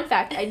 Which, fun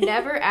fact, I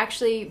never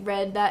actually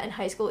read that in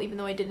high school, even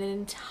though I did an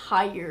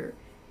entire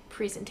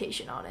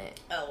presentation on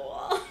it.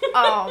 Oh,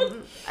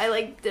 I,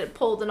 like,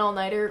 pulled an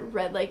all-nighter,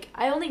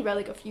 I only read,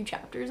 like, a few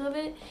chapters of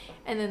it,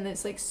 and then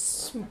this, like,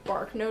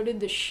 spark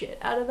noted the shit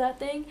out of that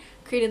thing,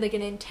 created, like,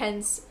 an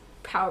intense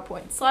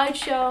PowerPoint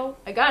slideshow.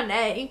 I got an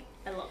A.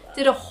 I love that.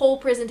 Did a whole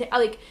presentation. I,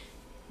 like,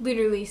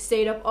 literally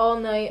stayed up all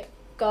night,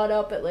 got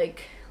up at,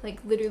 like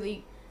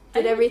literally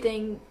did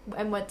everything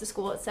and went to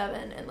school at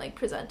 7 and like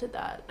presented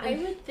that. I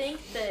would think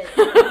that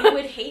you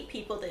would hate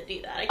people that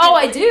do that.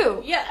 I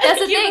do. Yeah, that's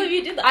the I can't thing. believe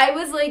you did that. I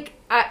was like,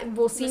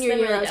 senior year,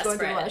 really I was going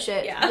through a lot of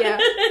shit. Yeah.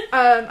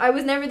 I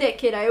was never that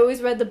kid. I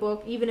always read the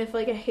book, even if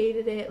like I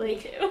hated it.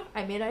 Like, me too.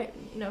 I mean,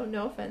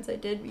 no offense, I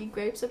did read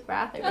Grapes of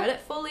Wrath. I read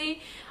it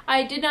fully.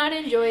 I did not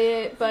enjoy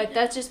it, but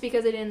that's just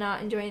because I did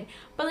not enjoy it.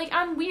 But like,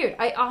 I'm weird.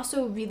 I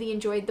also really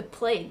enjoyed The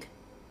Plague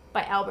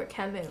by Albert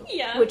Camus,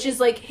 which is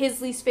like his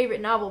least favorite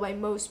novel by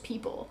most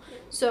people.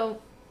 So,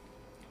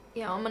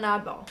 yeah, I'm an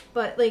oddball.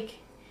 But like,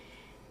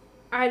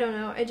 I don't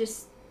know.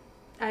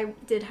 I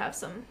did have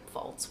some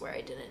faults where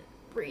I didn't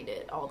read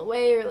it all the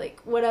way or like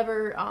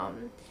whatever.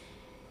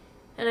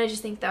 And I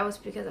just think that was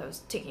because I was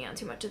taking on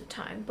too much of the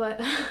time. But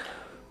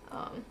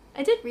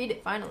I did read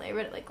it finally. I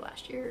read it like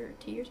last year or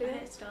 2 years ago.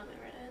 I still haven't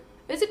read it.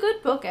 It's a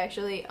good book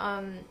actually.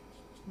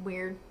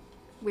 Weird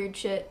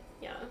shit.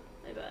 Yeah,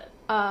 I bet.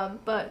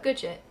 But good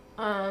shit.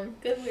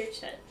 Good weird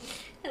shit.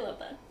 I love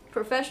that.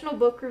 Professional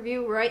book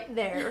review right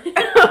there.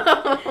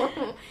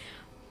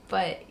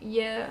 But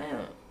yeah, I don't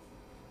know.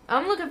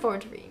 I'm looking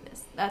forward to reading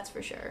this. That's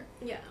for sure.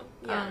 Yeah.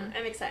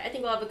 I'm excited. I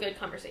think we'll have a good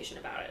conversation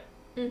about it.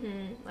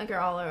 Like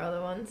all our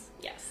other ones.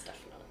 Yes,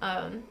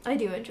 definitely. I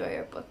do enjoy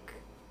our book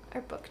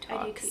talks.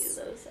 I do too.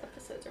 Those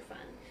episodes are fun,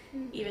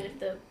 even if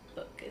the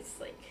book is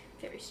like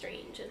very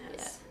strange and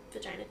has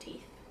vagina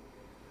teeth.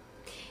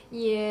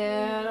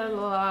 Yeah, a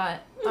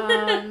lot.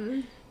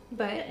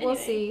 But anyway. We'll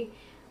see.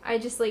 I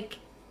just like,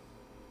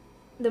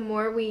 the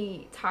more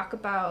we talk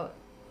about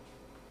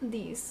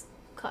these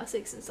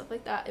classics and stuff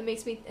like that, it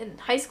makes me, in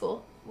high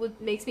school,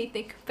 makes me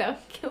think about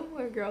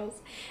Gilmore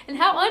Girls and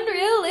how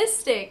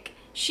unrealistic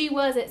she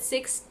was at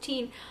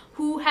 16,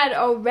 who had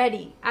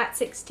already, at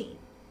 16,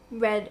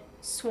 read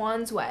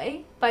Swan's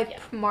Way by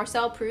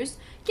Marcel Proust.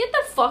 Get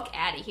the fuck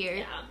out of here.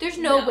 Yeah. There's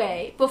no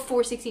way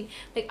before 16.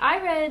 Like,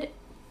 I read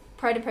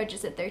Pride and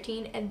Prejudice at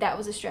 13, and that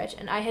was a stretch,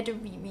 and I had to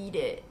reread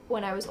it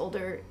when I was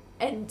older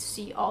and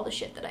see all the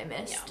shit that I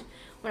missed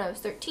when I was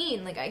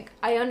 13. Like,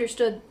 I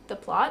understood the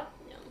plot,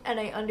 and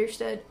I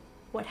understood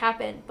what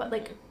happened, but,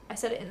 like, I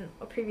said it in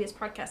a previous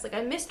podcast, like,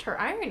 I missed her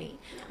irony.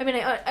 I mean,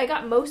 I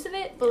got most of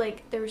it, but,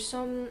 like, there was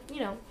some,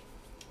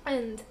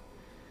 and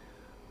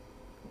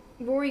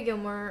Rory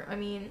Gilmore, I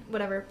mean,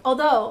 whatever.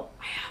 Although,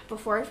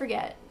 before I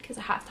forget, because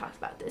I have talked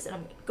about this, and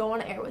I'm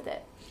going on air with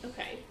it.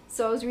 Okay.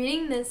 So I was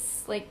reading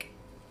this, like,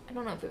 I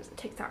don't know if it was a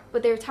TikTok,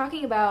 but they were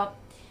talking about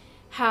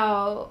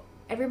how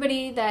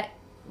everybody that,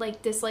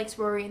 like, dislikes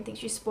Rory and thinks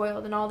she's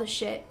spoiled and all this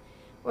shit,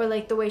 or,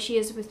 like, the way she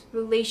is with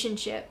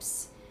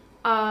relationships,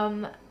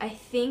 I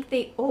think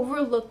they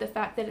overlook the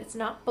fact that it's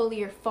not fully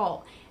your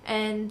fault.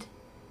 And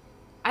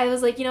I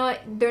was like, you know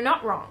what, they're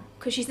not wrong,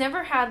 because she's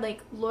never had,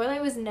 like,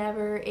 Lorelai was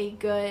never a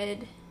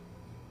good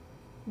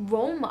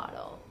role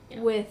model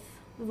with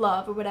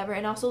love or whatever.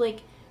 And also,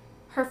 like,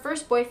 her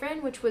first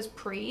boyfriend, which was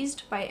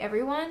praised by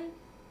everyone,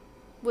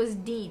 was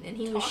Dean, and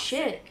he was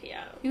shit.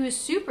 Yeah. He was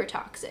super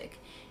toxic.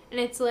 And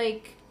it's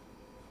like,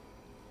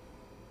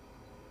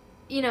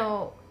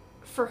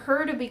 for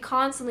her to be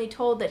constantly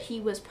told that he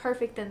was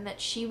perfect and that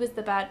she was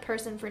the bad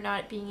person for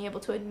not being able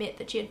to admit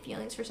that she had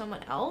feelings for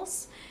someone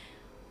else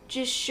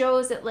just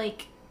shows that,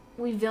 like,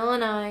 we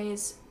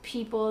villainize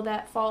people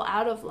that fall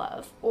out of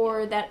love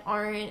or that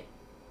aren't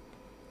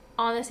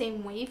on the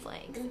same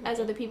wavelength as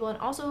other people. And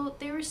also,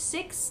 they were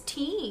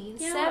 16,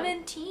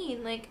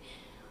 17, like,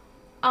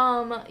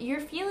 your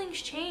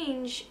feelings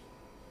change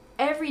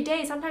every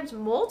day, sometimes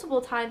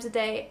multiple times a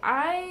day.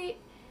 I,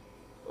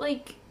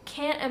 like,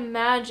 can't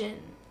imagine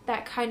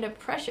that kind of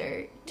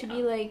pressure to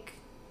be, like,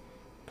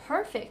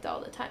 perfect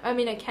all the time. I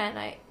mean, I can.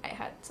 I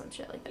had some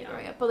shit like that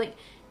growing up, but, like,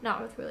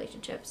 not with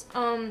relationships.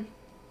 And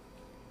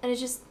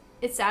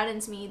it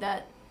saddens me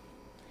that,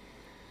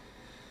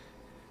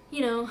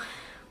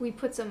 we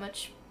put so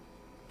much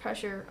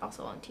pressure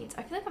also on teens.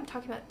 I feel like I'm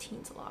talking about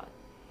teens a lot.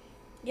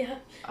 Yeah.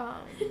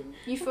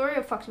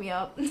 Euphoria fucked me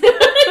up.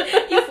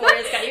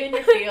 Euphoриa's got you in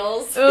your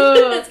feels.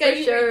 Oh, it's got for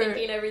you sure.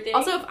 thinking everything.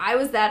 Also, if I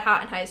was that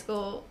hot in high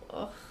school,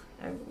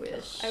 I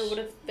wish. I would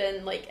have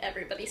been, like,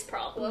 everybody's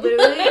problem.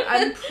 Literally,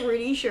 I'm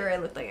pretty sure I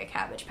looked like a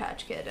Cabbage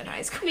Patch Kid in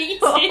high school. Me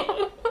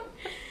too.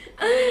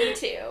 Me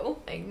too.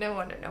 Like, no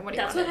wonder nobody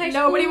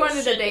Nobody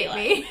wanted to date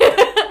me.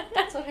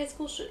 That's what high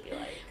school should be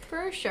like.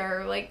 For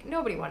sure. Like,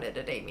 nobody wanted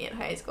to date me in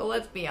high school,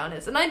 let's be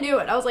honest. And I knew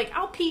it. I was like,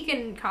 I'll peak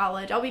in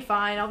college. I'll be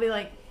fine. I'll be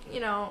like,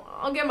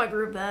 I'll get my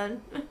group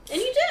then. And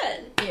you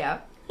did. Yeah.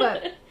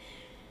 But,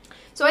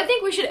 so I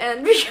think we should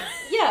end because...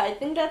 Yeah, I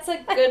think that's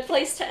a good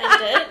place to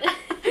end it.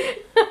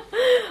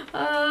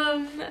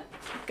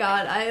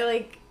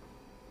 God,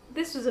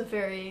 this was a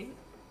very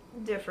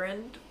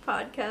different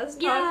podcast.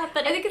 Yeah,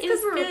 but I think it's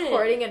because we're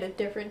recording at a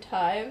different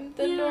time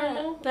than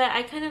normal. But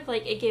I kind of,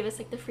 like, it gave us,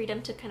 like, the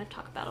freedom to kind of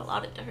talk about a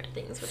lot of different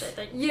things, which I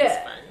think was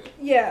fun.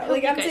 Yeah,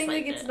 like, I'm saying,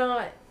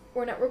 like,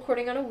 we're not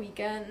recording on a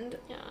weekend.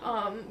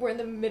 Yeah. We're in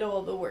the middle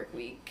of the work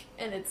week,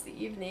 and it's the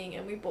evening,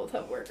 and we both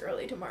have work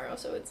early tomorrow,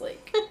 so it's,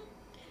 like,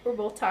 we're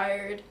both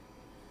tired.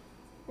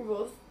 We're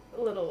both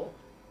a little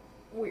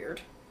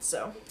weird,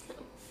 so.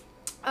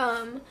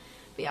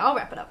 But yeah, I'll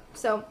wrap it up.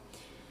 So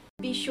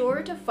be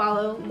sure to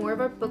follow more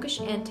of our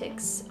bookish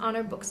antics on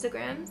our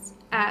bookstagrams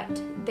at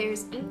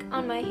There's Ink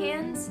on My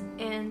Hands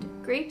and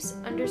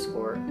grapes_of_ash.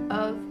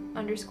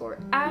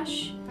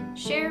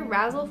 Share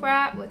Razzle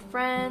Frat with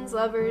friends,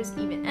 lovers,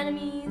 even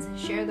enemies.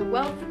 Share the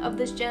wealth of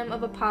this gem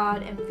of a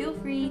pod, and feel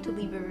free to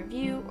leave a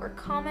review or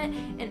comment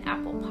in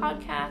Apple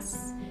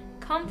Podcasts.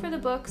 Come for the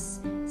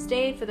books,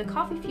 stay for the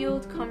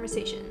coffee-fueled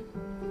conversation.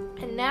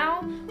 And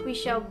now we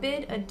shall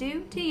bid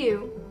adieu to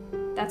you.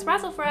 That's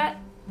Razzle Frat!